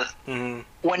that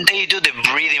when they do the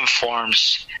breathing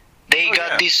forms, they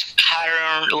got this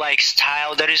pattern like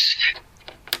style that is.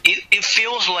 It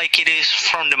feels like it is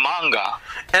from the manga,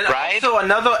 and right? Also,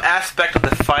 another aspect of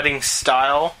the fighting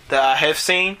style that I have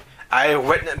seen,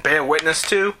 bear witness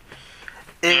to,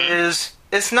 is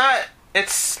it's not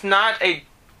a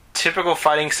typical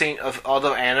fighting scene of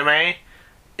other anime.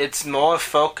 It's more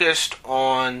focused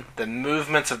on the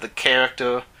movements of the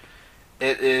character.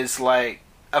 It is like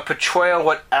a portrayal of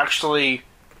what actually,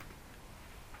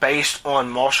 based on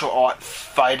martial art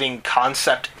fighting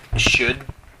concept, should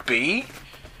be.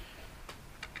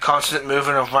 Constant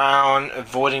moving around,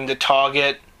 avoiding the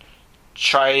target,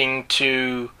 trying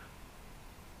to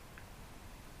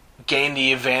gain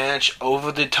the advantage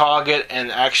over the target,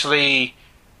 and actually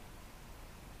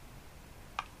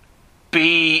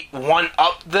be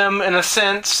one-up them in a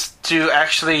sense, to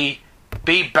actually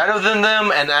be better than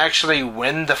them and actually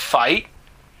win the fight.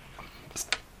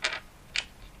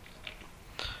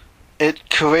 It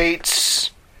creates...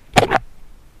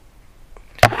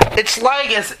 It's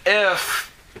like as if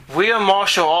real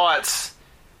martial arts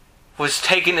was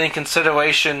taken into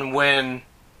consideration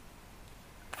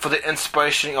for the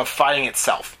inspiration of fighting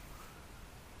itself.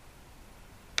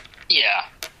 Yeah.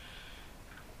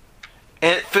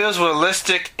 And it feels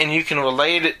realistic, and you can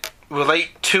relate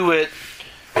to it.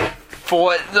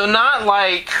 They're not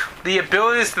like the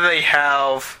abilities that they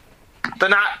have. They're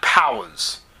not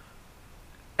powers.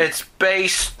 It's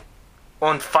based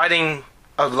on fighting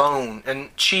alone and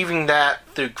achieving that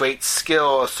through great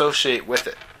skill associated with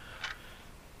it.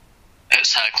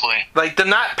 Exactly. Like, they're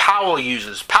not power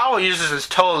users. Power users is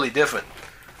totally different.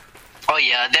 Oh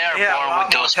yeah, they are born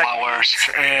with those powers.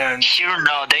 And here,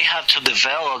 no, they have to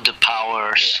develop the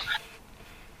powers.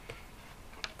 Yeah.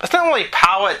 It's not really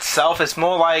power itself. It's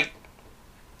more like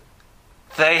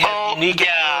they have unique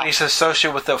abilities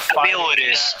associated with their fighting.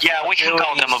 Abilities. Yeah, we can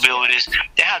call them abilities.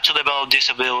 They have to develop these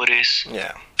abilities.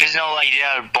 Yeah. It's not like they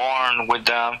are born with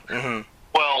them. Mm-hmm.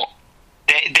 Well,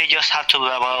 they just have to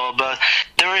develop, but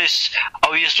there is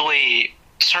obviously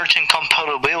certain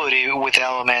compatibility with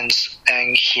elements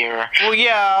in here. Well,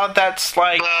 yeah, that's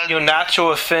like your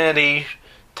natural affinity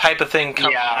type of thing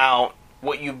coming out,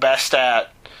 what you best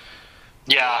at.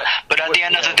 Yeah, but at the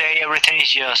end of the day, everything is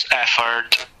just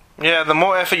effort. Yeah, the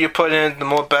more effort you put in, the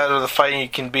more better the fighting you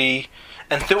can be.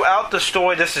 And throughout the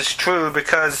story, this is true,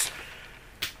 because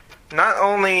not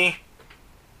only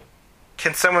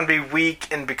can someone be weak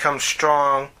and become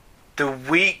strong, the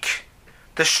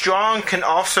strong can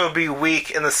also be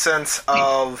weak in the sense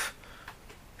of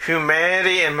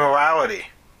humanity and morality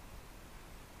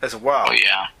as well. Oh,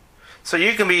 yeah. So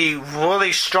you can be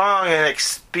really strong and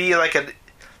be like a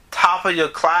top of your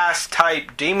class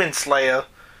type demon slayer,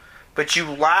 but you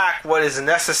lack what is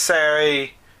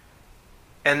necessary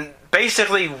and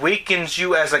basically weakens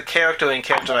you as a character and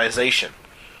characterization.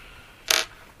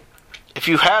 If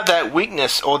you have that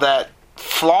weakness or that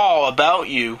flaw about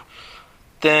you,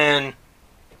 then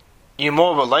you're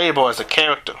more relatable as a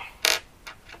character.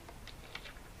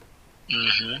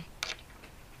 Mm-hmm.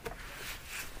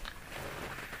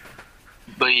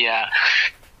 But yeah,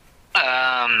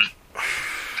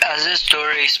 as the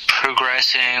story is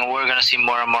progressing, we're gonna see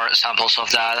more and more examples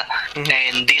of that.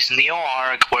 Mm-hmm. In this new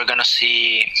arc, we're gonna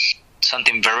see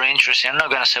something very interesting. I'm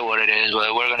not gonna say what it is,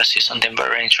 but we're gonna see something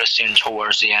very interesting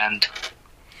towards the end.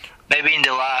 Maybe in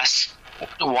the last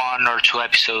 1 or 2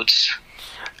 episodes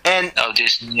of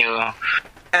this new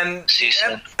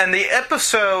season. And the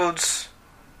episodes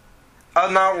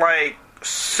are not like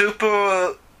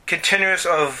super continuous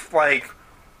of like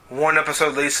one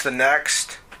episode leads to the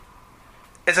next.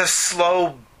 It's a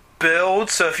slow build,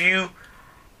 so if you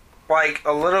like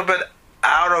a little bit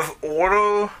out of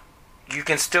order, you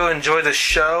can still enjoy the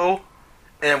show,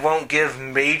 and it won't give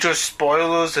major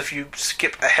spoilers if you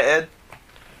skip ahead.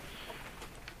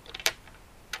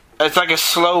 It's like a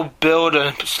slow build,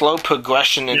 a slow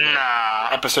progression in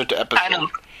episode to episode.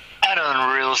 I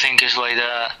don't really think it's like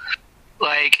that.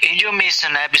 Like, if you miss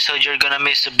an episode, you're gonna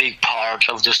miss a big part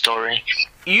of the story.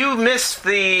 You miss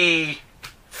the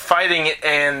fighting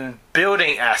and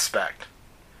building aspect.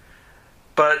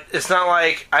 But it's not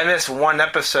like I missed one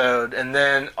episode and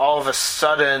then all of a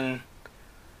sudden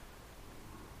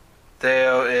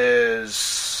there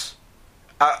is...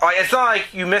 it's not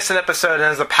like you miss an episode and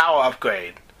there's a power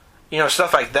upgrade. You know,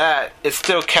 stuff like that. It's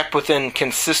still kept within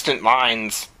consistent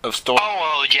lines of story. Oh,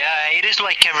 well, yeah. It is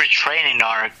like every training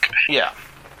arc. Yeah.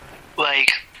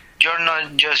 Like, you're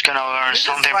not just gonna learn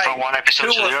something from one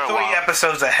episode to the other one. 2 or 3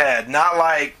 episodes ahead. Not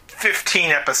like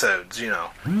 15 episodes, you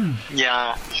know.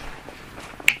 Yeah.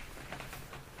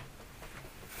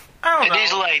 I don't know. It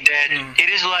is like that. It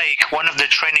is like one of the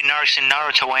training arcs in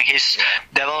Naruto when he's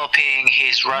developing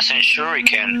his Rasen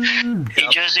Shuriken.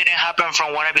 It just didn't happen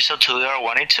from one episode to the other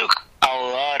one. It took a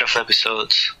lot of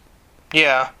episodes.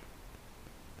 Yeah.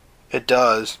 It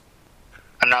does.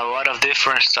 And a lot of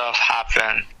different stuff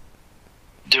happened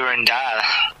during that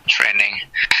training.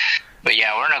 But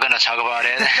yeah, we're not going to talk about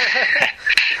it.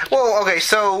 Well, okay,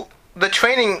 so the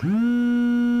training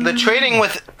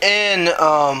within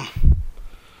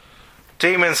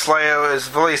Demon Slayer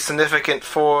is really significant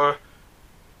for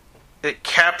it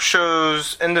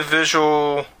captures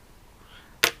individual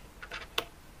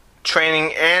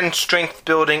training and strength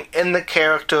building in the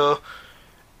character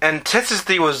and tests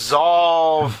the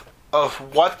resolve of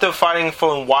what they're fighting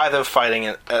for and why they're fighting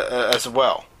it as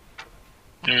well.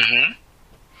 Mm-hmm.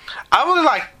 I really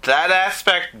like that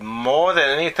aspect more than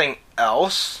anything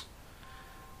else.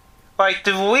 Like,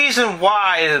 the reason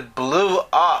why it blew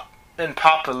up in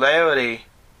popularity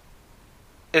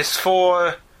is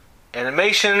for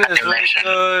animation is really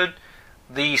good.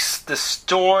 The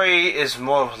story is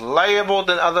more relatable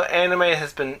than other anime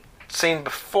has been seen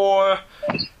before.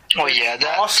 Oh yeah,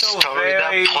 that also story,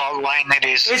 that plot line,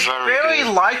 it's very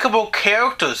good. likable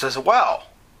characters as well.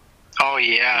 Oh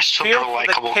yeah, super Feel for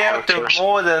likable the character characters.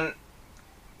 more than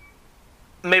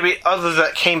maybe others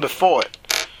that came before it.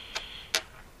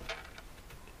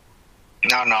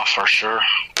 No, for sure.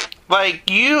 Like,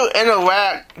 you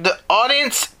interact, the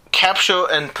audience capture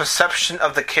and perception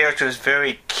of the character is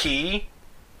very key.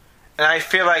 And I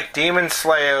feel like Demon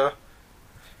Slayer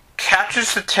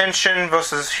captures the tension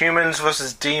versus humans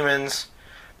versus demons,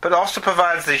 but also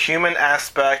provides the human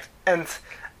aspect and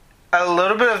a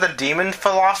little bit of the demon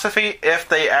philosophy if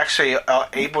they actually are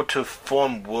able to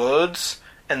form words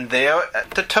in their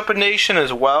determination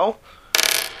as well.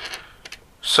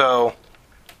 So,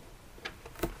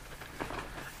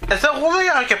 is there really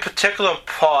like a particular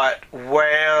part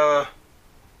where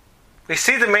we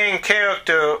see the main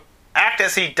character act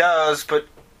as he does, but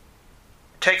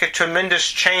take a tremendous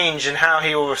change in how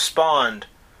he will respond?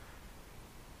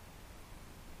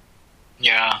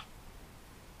 Yeah.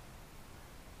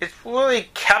 It's really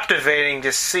captivating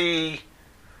to see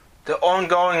the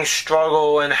ongoing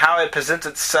struggle and how it presents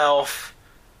itself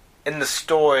in the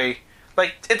story.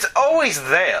 Like, it's always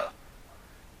there.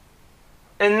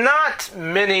 And not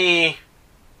many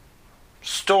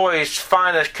stories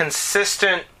find a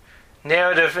consistent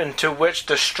narrative into which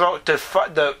the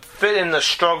fit in the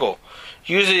struggle.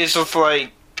 Usually it's just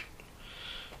like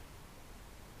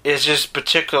it's just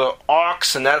particular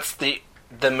arcs and that's the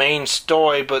main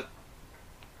story, but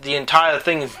the entire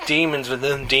thing is demons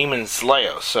within Demon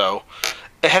Slayer, so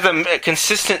it has a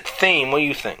consistent theme. What do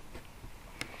you think?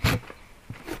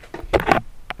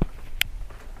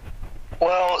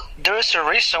 Well, there is a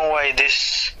reason why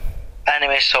this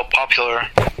anime is so popular,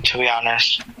 to be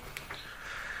honest.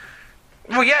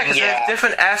 Well, yeah, because there's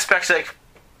different aspects that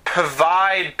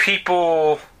provide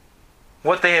people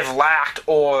what they have lacked,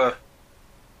 or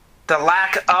the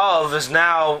lack of is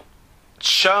now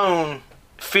shown,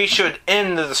 featured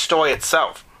in the story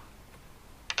itself.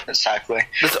 Exactly.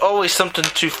 There's always something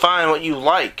to find what you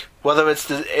like, whether it's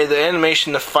the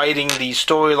animation, the fighting, the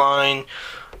storyline,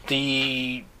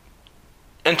 the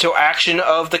interaction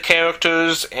of the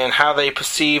characters, and how they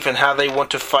perceive and how they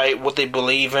want to fight, what they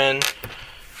believe in.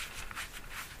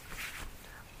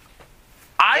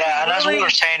 And as we were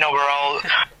saying, overall,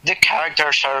 the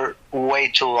characters are way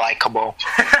too likable.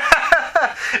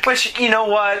 But you know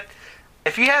what?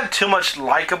 If you have too much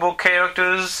likable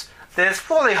characters, then it's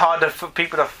really hard for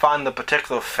people to find the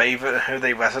particular favorite and who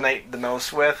they resonate the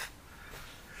most with.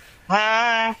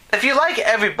 If you like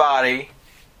everybody,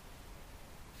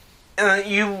 and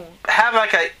you have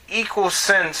like an equal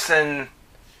sense in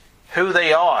who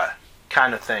they are,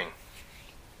 kind of thing.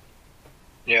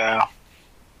 Yeah.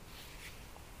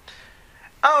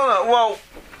 I don't know, well,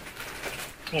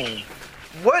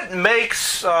 what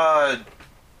makes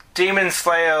Demon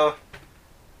Slayer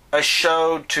a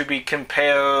show to be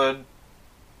compared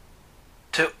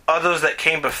to others that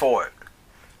came before it?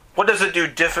 What does it do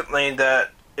differently that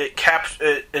it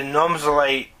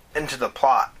enunciate into the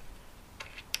plot?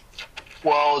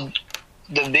 Well,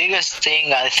 the biggest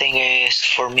thing I think is,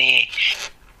 for me,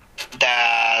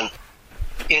 that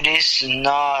it is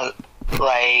not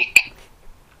like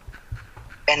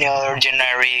any other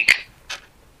generic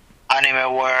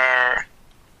anime where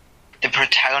the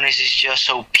protagonist is just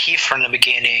OP from the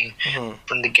beginning,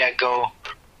 from the get-go.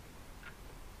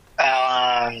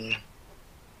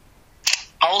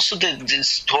 also the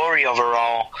story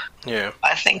overall. Yeah.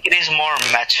 I think it is more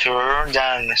mature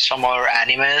than some other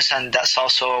animes, and that's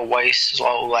also why it's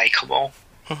so likable.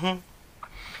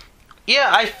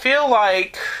 Yeah, I feel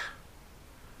like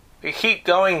we keep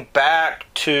going back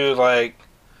to, like,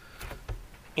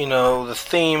 you know, the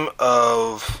theme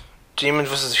of demons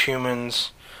versus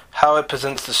humans, how it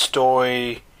presents the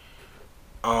story,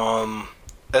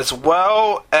 as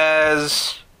well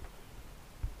as,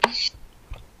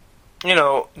 you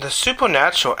know, the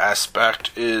supernatural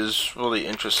aspect is really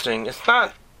interesting. It's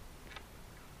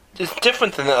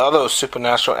different than the other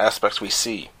supernatural aspects we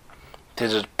see.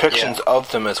 There's depictions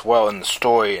of them as well in the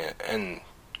story and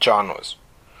genres.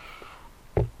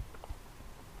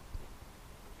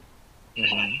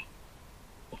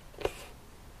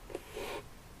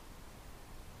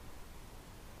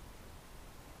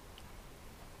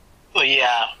 But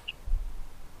yeah,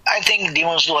 I think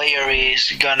Demon Slayer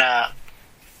is gonna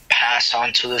pass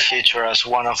on to the future as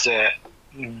one of the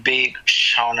big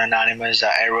shonen animes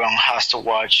that everyone has to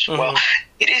watch. Well,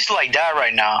 it is like that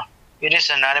right now. It is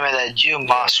an anime that you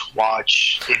must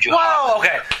watch if you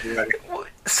haven't.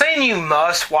 Saying you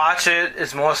must watch it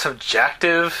is more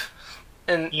subjective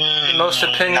in most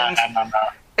opinions. No.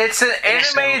 It's an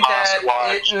anime that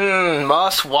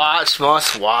must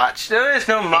watch. There is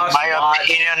no must watch. In my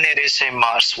opinion, it is a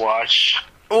must watch.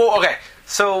 Well, okay,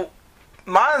 so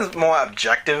mine's more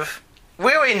objective.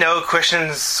 We already know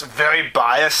Christian's very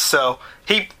biased, so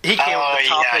he came with the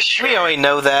topic. Yeah, sure. We already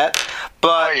know that.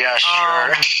 But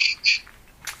Sure.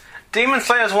 Demon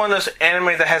Slayer is one of those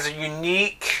anime that has a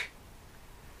unique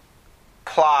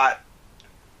plot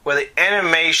where the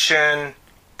animation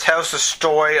tells the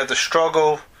story of the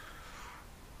struggle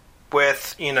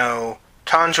with, you know,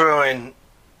 Tanjiro and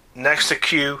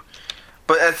NextQ.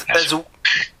 But as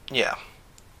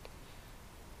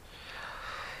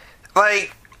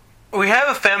like, we have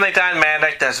a family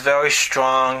dynamic that's very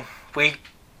strong.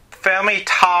 Family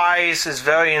ties is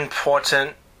very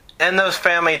important. In those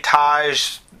family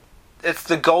ties, it's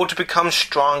the goal to become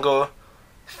stronger.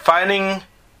 Fighting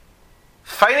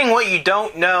what you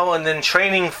don't know and then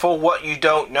training for what you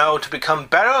don't know to become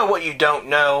better at what you don't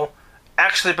know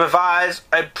actually provides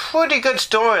a pretty good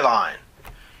storyline.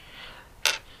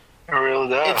 It really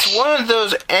does. It's one of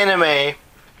those anime.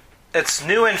 It's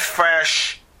new and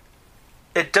fresh.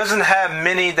 It doesn't have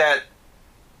many that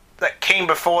came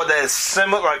before that is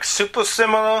similar, like super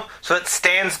similar, so it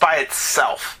stands by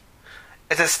itself.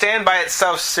 It's a stand by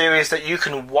itself series that you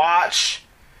can watch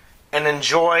and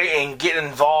enjoy and get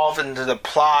involved into the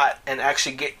plot and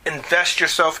actually invest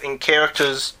yourself in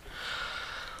characters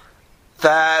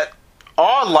that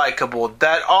are likable,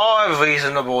 that are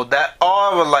reasonable, that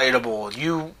are relatable.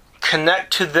 You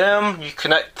connect to them, you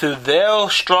connect to their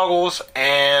struggles,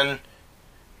 and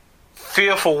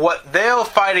feel for what they're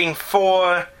fighting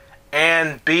for,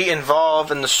 and be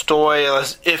involved in the story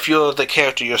as if you're the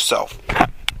character yourself.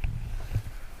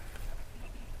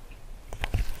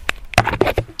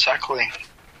 Exactly.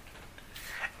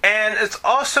 And it's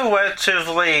also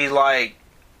relatively, like,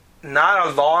 not a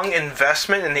long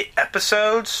investment in the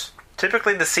episodes.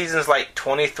 Typically the season's like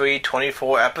 23,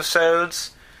 24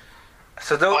 episodes.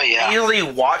 So they're easily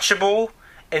watchable,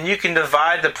 and you can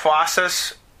divide the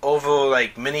process over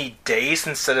like many days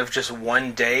instead of just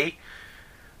one day.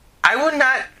 I would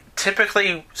not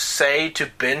typically say to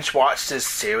binge watch this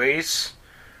series,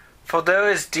 for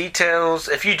there is details.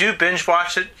 If you do binge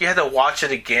watch it, you have to watch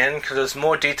it again because there's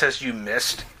more details you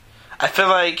missed. I feel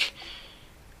like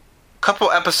a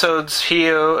couple episodes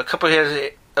here, a couple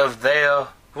here of there,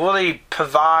 really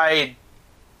provide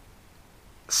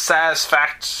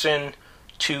satisfaction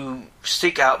to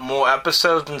seek out more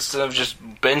episodes instead of just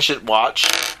binge it watch,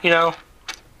 you know?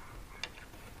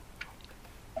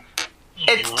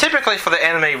 It's typically for the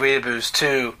anime weeaboos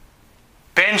to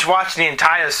binge watch the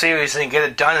entire series and get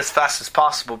it done as fast as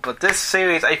possible, but this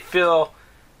series, I feel,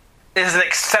 is an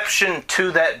exception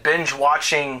to that binge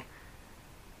watching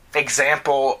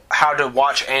example, how to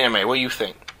watch anime. What do you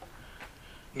think?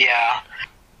 Yeah.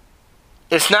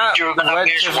 It's not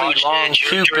relatively long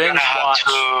to binge watch.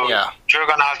 You're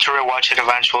gonna have to rewatch it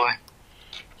eventually.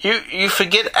 You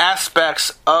forget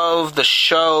aspects of the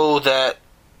show that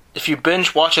if you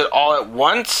binge watch it all at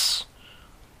once,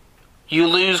 you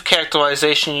lose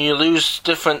characterization, you lose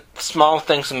different small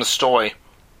things in the story.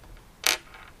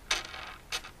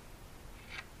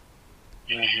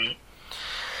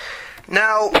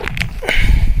 Now,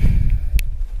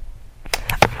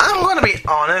 I'm going to be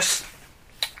honest.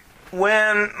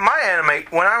 When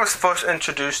I was first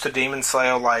introduced to Demon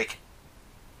Slayer, like,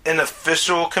 in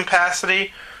official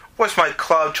capacity, was my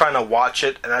club trying to watch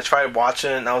it, and I tried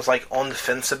watching it, and I was, like, on the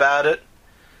fence about it.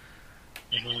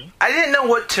 I didn't know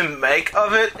what to make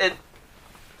of it.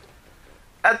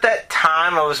 At that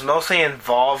time, I was mostly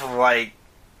involved with like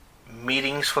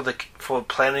meetings for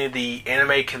planning the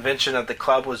anime convention that the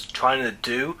club was trying to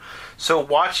do. So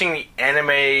watching the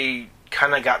anime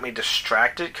kind of got me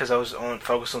distracted because I was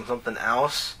focused on something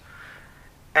else.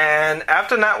 And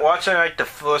after not watching like the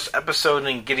first episode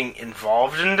and getting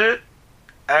involved in it,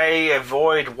 I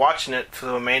avoid watching it for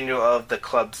the remainder of the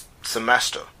club's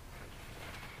semester.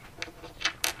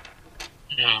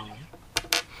 And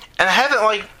I haven't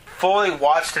like fully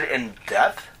watched it in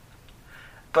depth,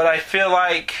 but I feel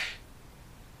like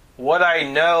what I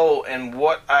know and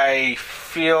what I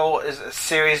feel is a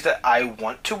series that I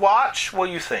want to watch. What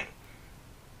do you think?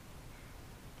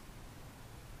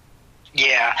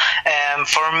 Yeah,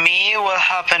 for me, what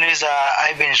happened is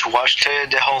I binge watched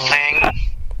the whole thing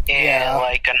in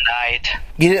like a night.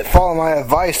 You didn't follow my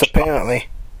advice, apparently.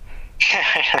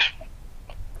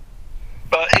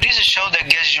 But it is a show that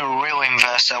gets you really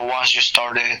invested once you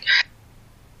start it.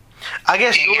 I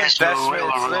guess your investment is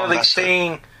literally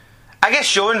saying. I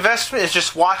guess your investment is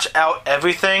just watch out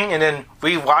everything and then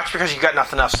rewatch because you got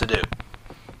nothing else to do.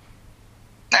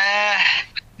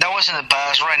 That was in the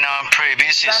past. Right now I'm pretty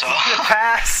busy, That's so in the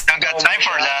past. I've got time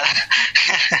for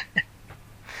that.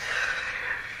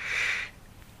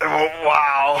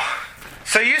 Wow.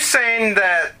 So you're saying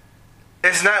that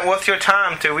it's not worth your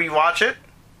time to rewatch it?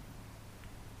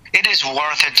 It is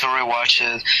worth it to rewatch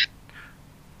it.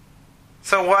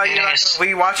 So why are you not going to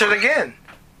rewatch it again?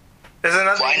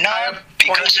 Why not?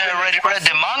 Because I already read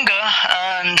the manga,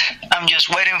 and I'm just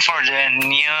waiting for the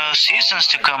new seasons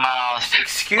to come out.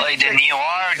 Like the new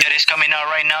arc that is coming out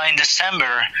right now in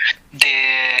December,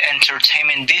 the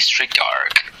Entertainment District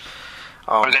arc.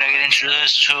 Oh. We're gonna get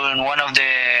introduced to one of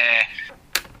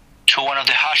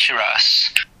the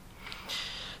Hashiras.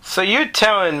 So you're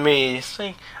telling me,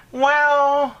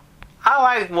 well, I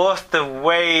like Worth the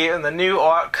Wait and the new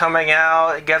arc coming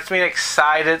out. It gets me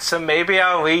excited, so maybe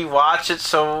I'll rewatch it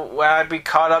so I'll be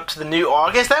caught up to the new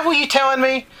arc. Is that what you're telling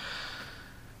me?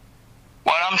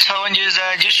 What I'm telling you is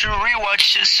that you should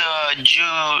rewatch this so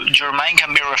your mind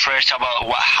can be refreshed about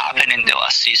what happened in the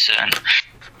last season.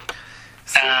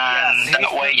 And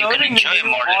that way you can enjoy it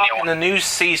more than you want. In the new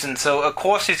season, so of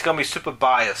course he's going to be super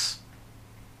biased.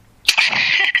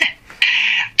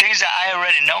 Things that I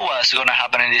already know what's going to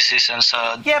happen in this season, so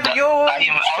yeah, but I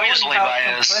am obviously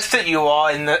biased. How complicit you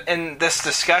are in this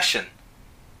discussion.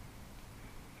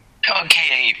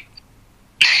 Okay.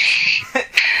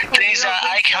 Things that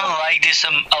I can like this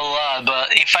a lot,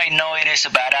 but if I know it is a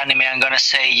bad anime, I'm going to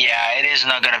say, yeah, it is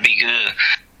not going to be good.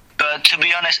 But to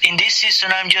be honest, in this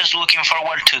season, I'm just looking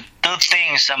forward to two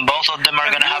things, and both of them are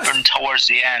going to happen towards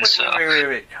the end.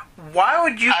 Wait. Why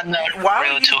would you? I'm not why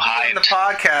really would you too be on the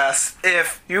hyped. podcast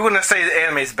if you're going to say the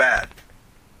anime's bad?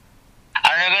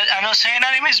 I'm not saying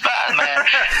anime is bad, man.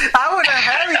 I wouldn't have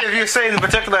had it if you were saying the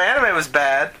particular anime was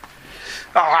bad.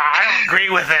 Oh, I don't agree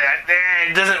with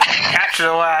it. It doesn't capture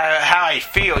how I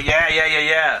feel.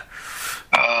 Yeah.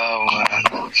 Oh,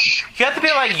 man. You have to be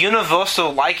like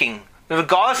universal liking.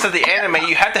 Regardless of the anime,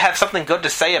 you have to have something good to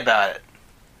say about it.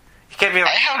 You can't be like,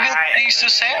 I have good things to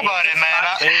say about it, man.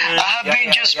 I have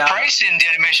been just praising the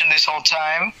animation this whole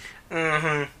time.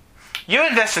 Mm-hmm. You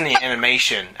invest in the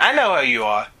animation. I know how you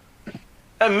are.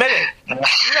 Admit it. You're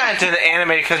not into the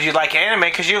anime because you like anime,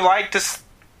 because you like this,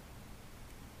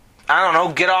 I don't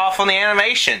know, get off on the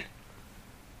animation.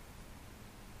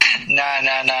 Nah.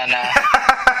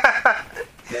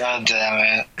 God damn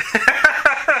it.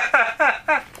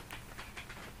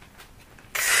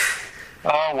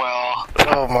 Oh well.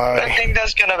 Oh my. I think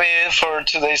that's gonna be it for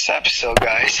today's episode,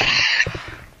 guys.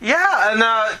 Yeah,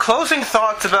 and closing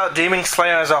thoughts about Demon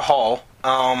Slayer as a whole.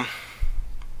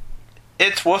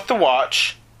 It's worth the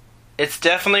watch. It's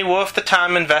definitely worth the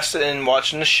time invested in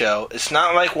watching the show. It's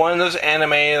not like one of those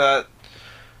anime that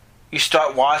you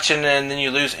start watching and then you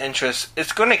lose interest.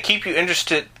 It's going to keep you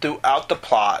interested throughout the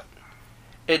plot.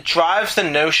 It drives the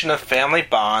notion of family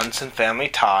bonds and family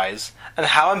ties, and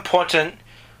how important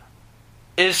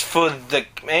it is for the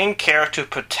main character to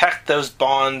protect those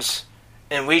bonds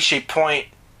and reach a point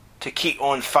to keep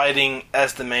on fighting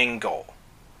as the main goal.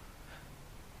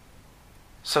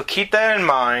 So keep that in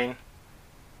mind.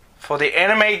 For the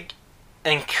anime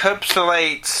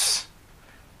encapsulates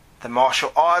the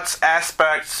martial arts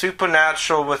aspect,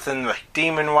 supernatural within the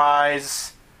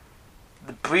demon-wise,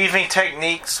 the breathing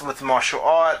techniques with martial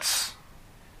arts,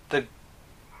 the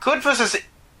good versus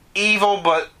evil,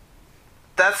 but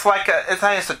that's like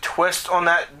it's a twist on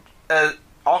that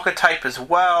archetype as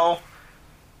well.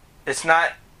 It's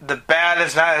not, the bad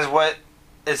is not as what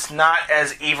is not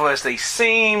as evil as they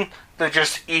seem. They're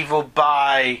just evil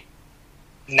by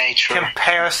nature,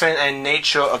 comparison and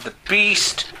nature of the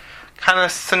beast kind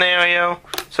of scenario.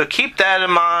 So keep that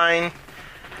in mind.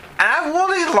 And I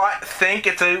really think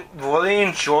it's a really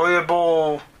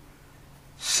enjoyable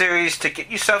series to get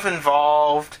yourself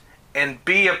involved and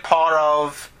be a part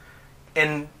of.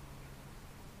 And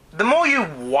the more you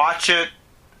watch it,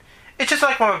 it's just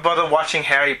like my brother watching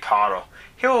Harry Potter.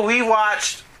 He'll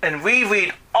rewatch and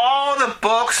reread all the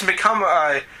books and become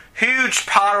a huge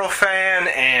Potter fan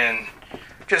and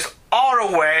just all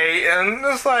the way. And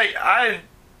it's like, I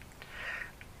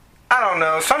don't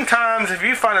know. Sometimes if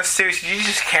you find a series you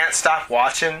just can't stop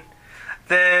watching,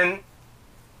 then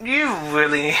you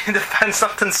really need to find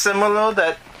something similar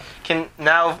that can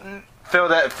now fill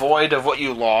that void of what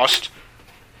you lost.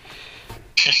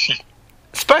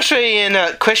 Especially in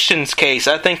Christian's case,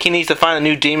 I think he needs to find a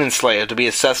new Demon Slayer to be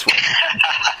obsessed with.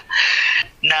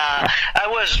 Nah, I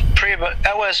was pretty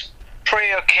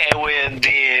okay with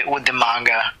the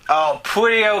manga. Oh,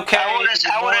 pretty okay. I'm gonna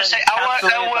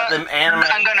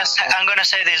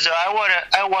say this though.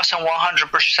 I wasn't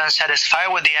 100%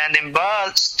 satisfied with the ending,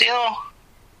 but still.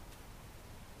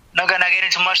 Not gonna get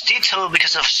into much detail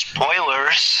because of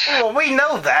spoilers. Well, we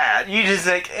know that. You just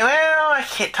like, well, I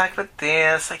can't talk about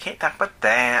this, I can't talk about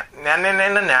that.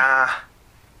 Nah.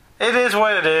 It is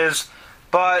what it is.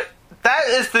 But that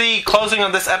is the closing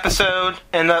of this episode.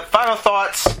 And the final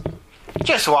thoughts,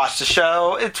 just watch the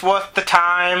show. It's worth the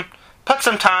time. Put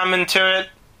some time into it.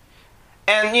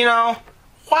 And,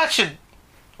 watch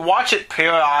it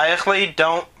periodically.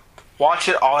 Don't watch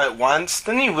it all at once.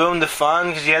 Then you ruin the fun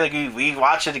because you have to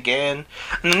re-watch it again.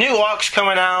 And the new arc's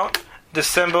coming out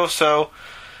December, so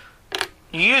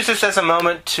use this as a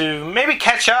moment to maybe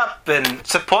catch up and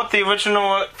support the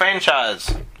original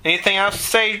franchise. Anything else to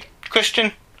say,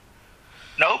 Christian?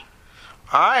 Nope.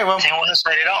 Alright, well, I think we'll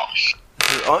say it all.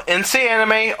 NC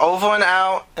Anime, over and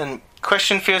out, and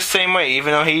Christian feels the same way,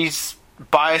 even though he's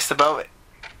biased about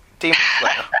Demon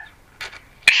Slayer.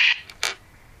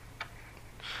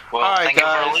 Well, all right, thank you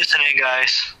for listening,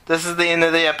 guys. This is the end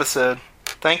of the episode.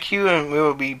 Thank you, and we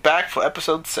will be back for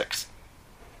episode 6.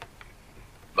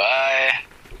 Bye.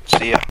 See ya.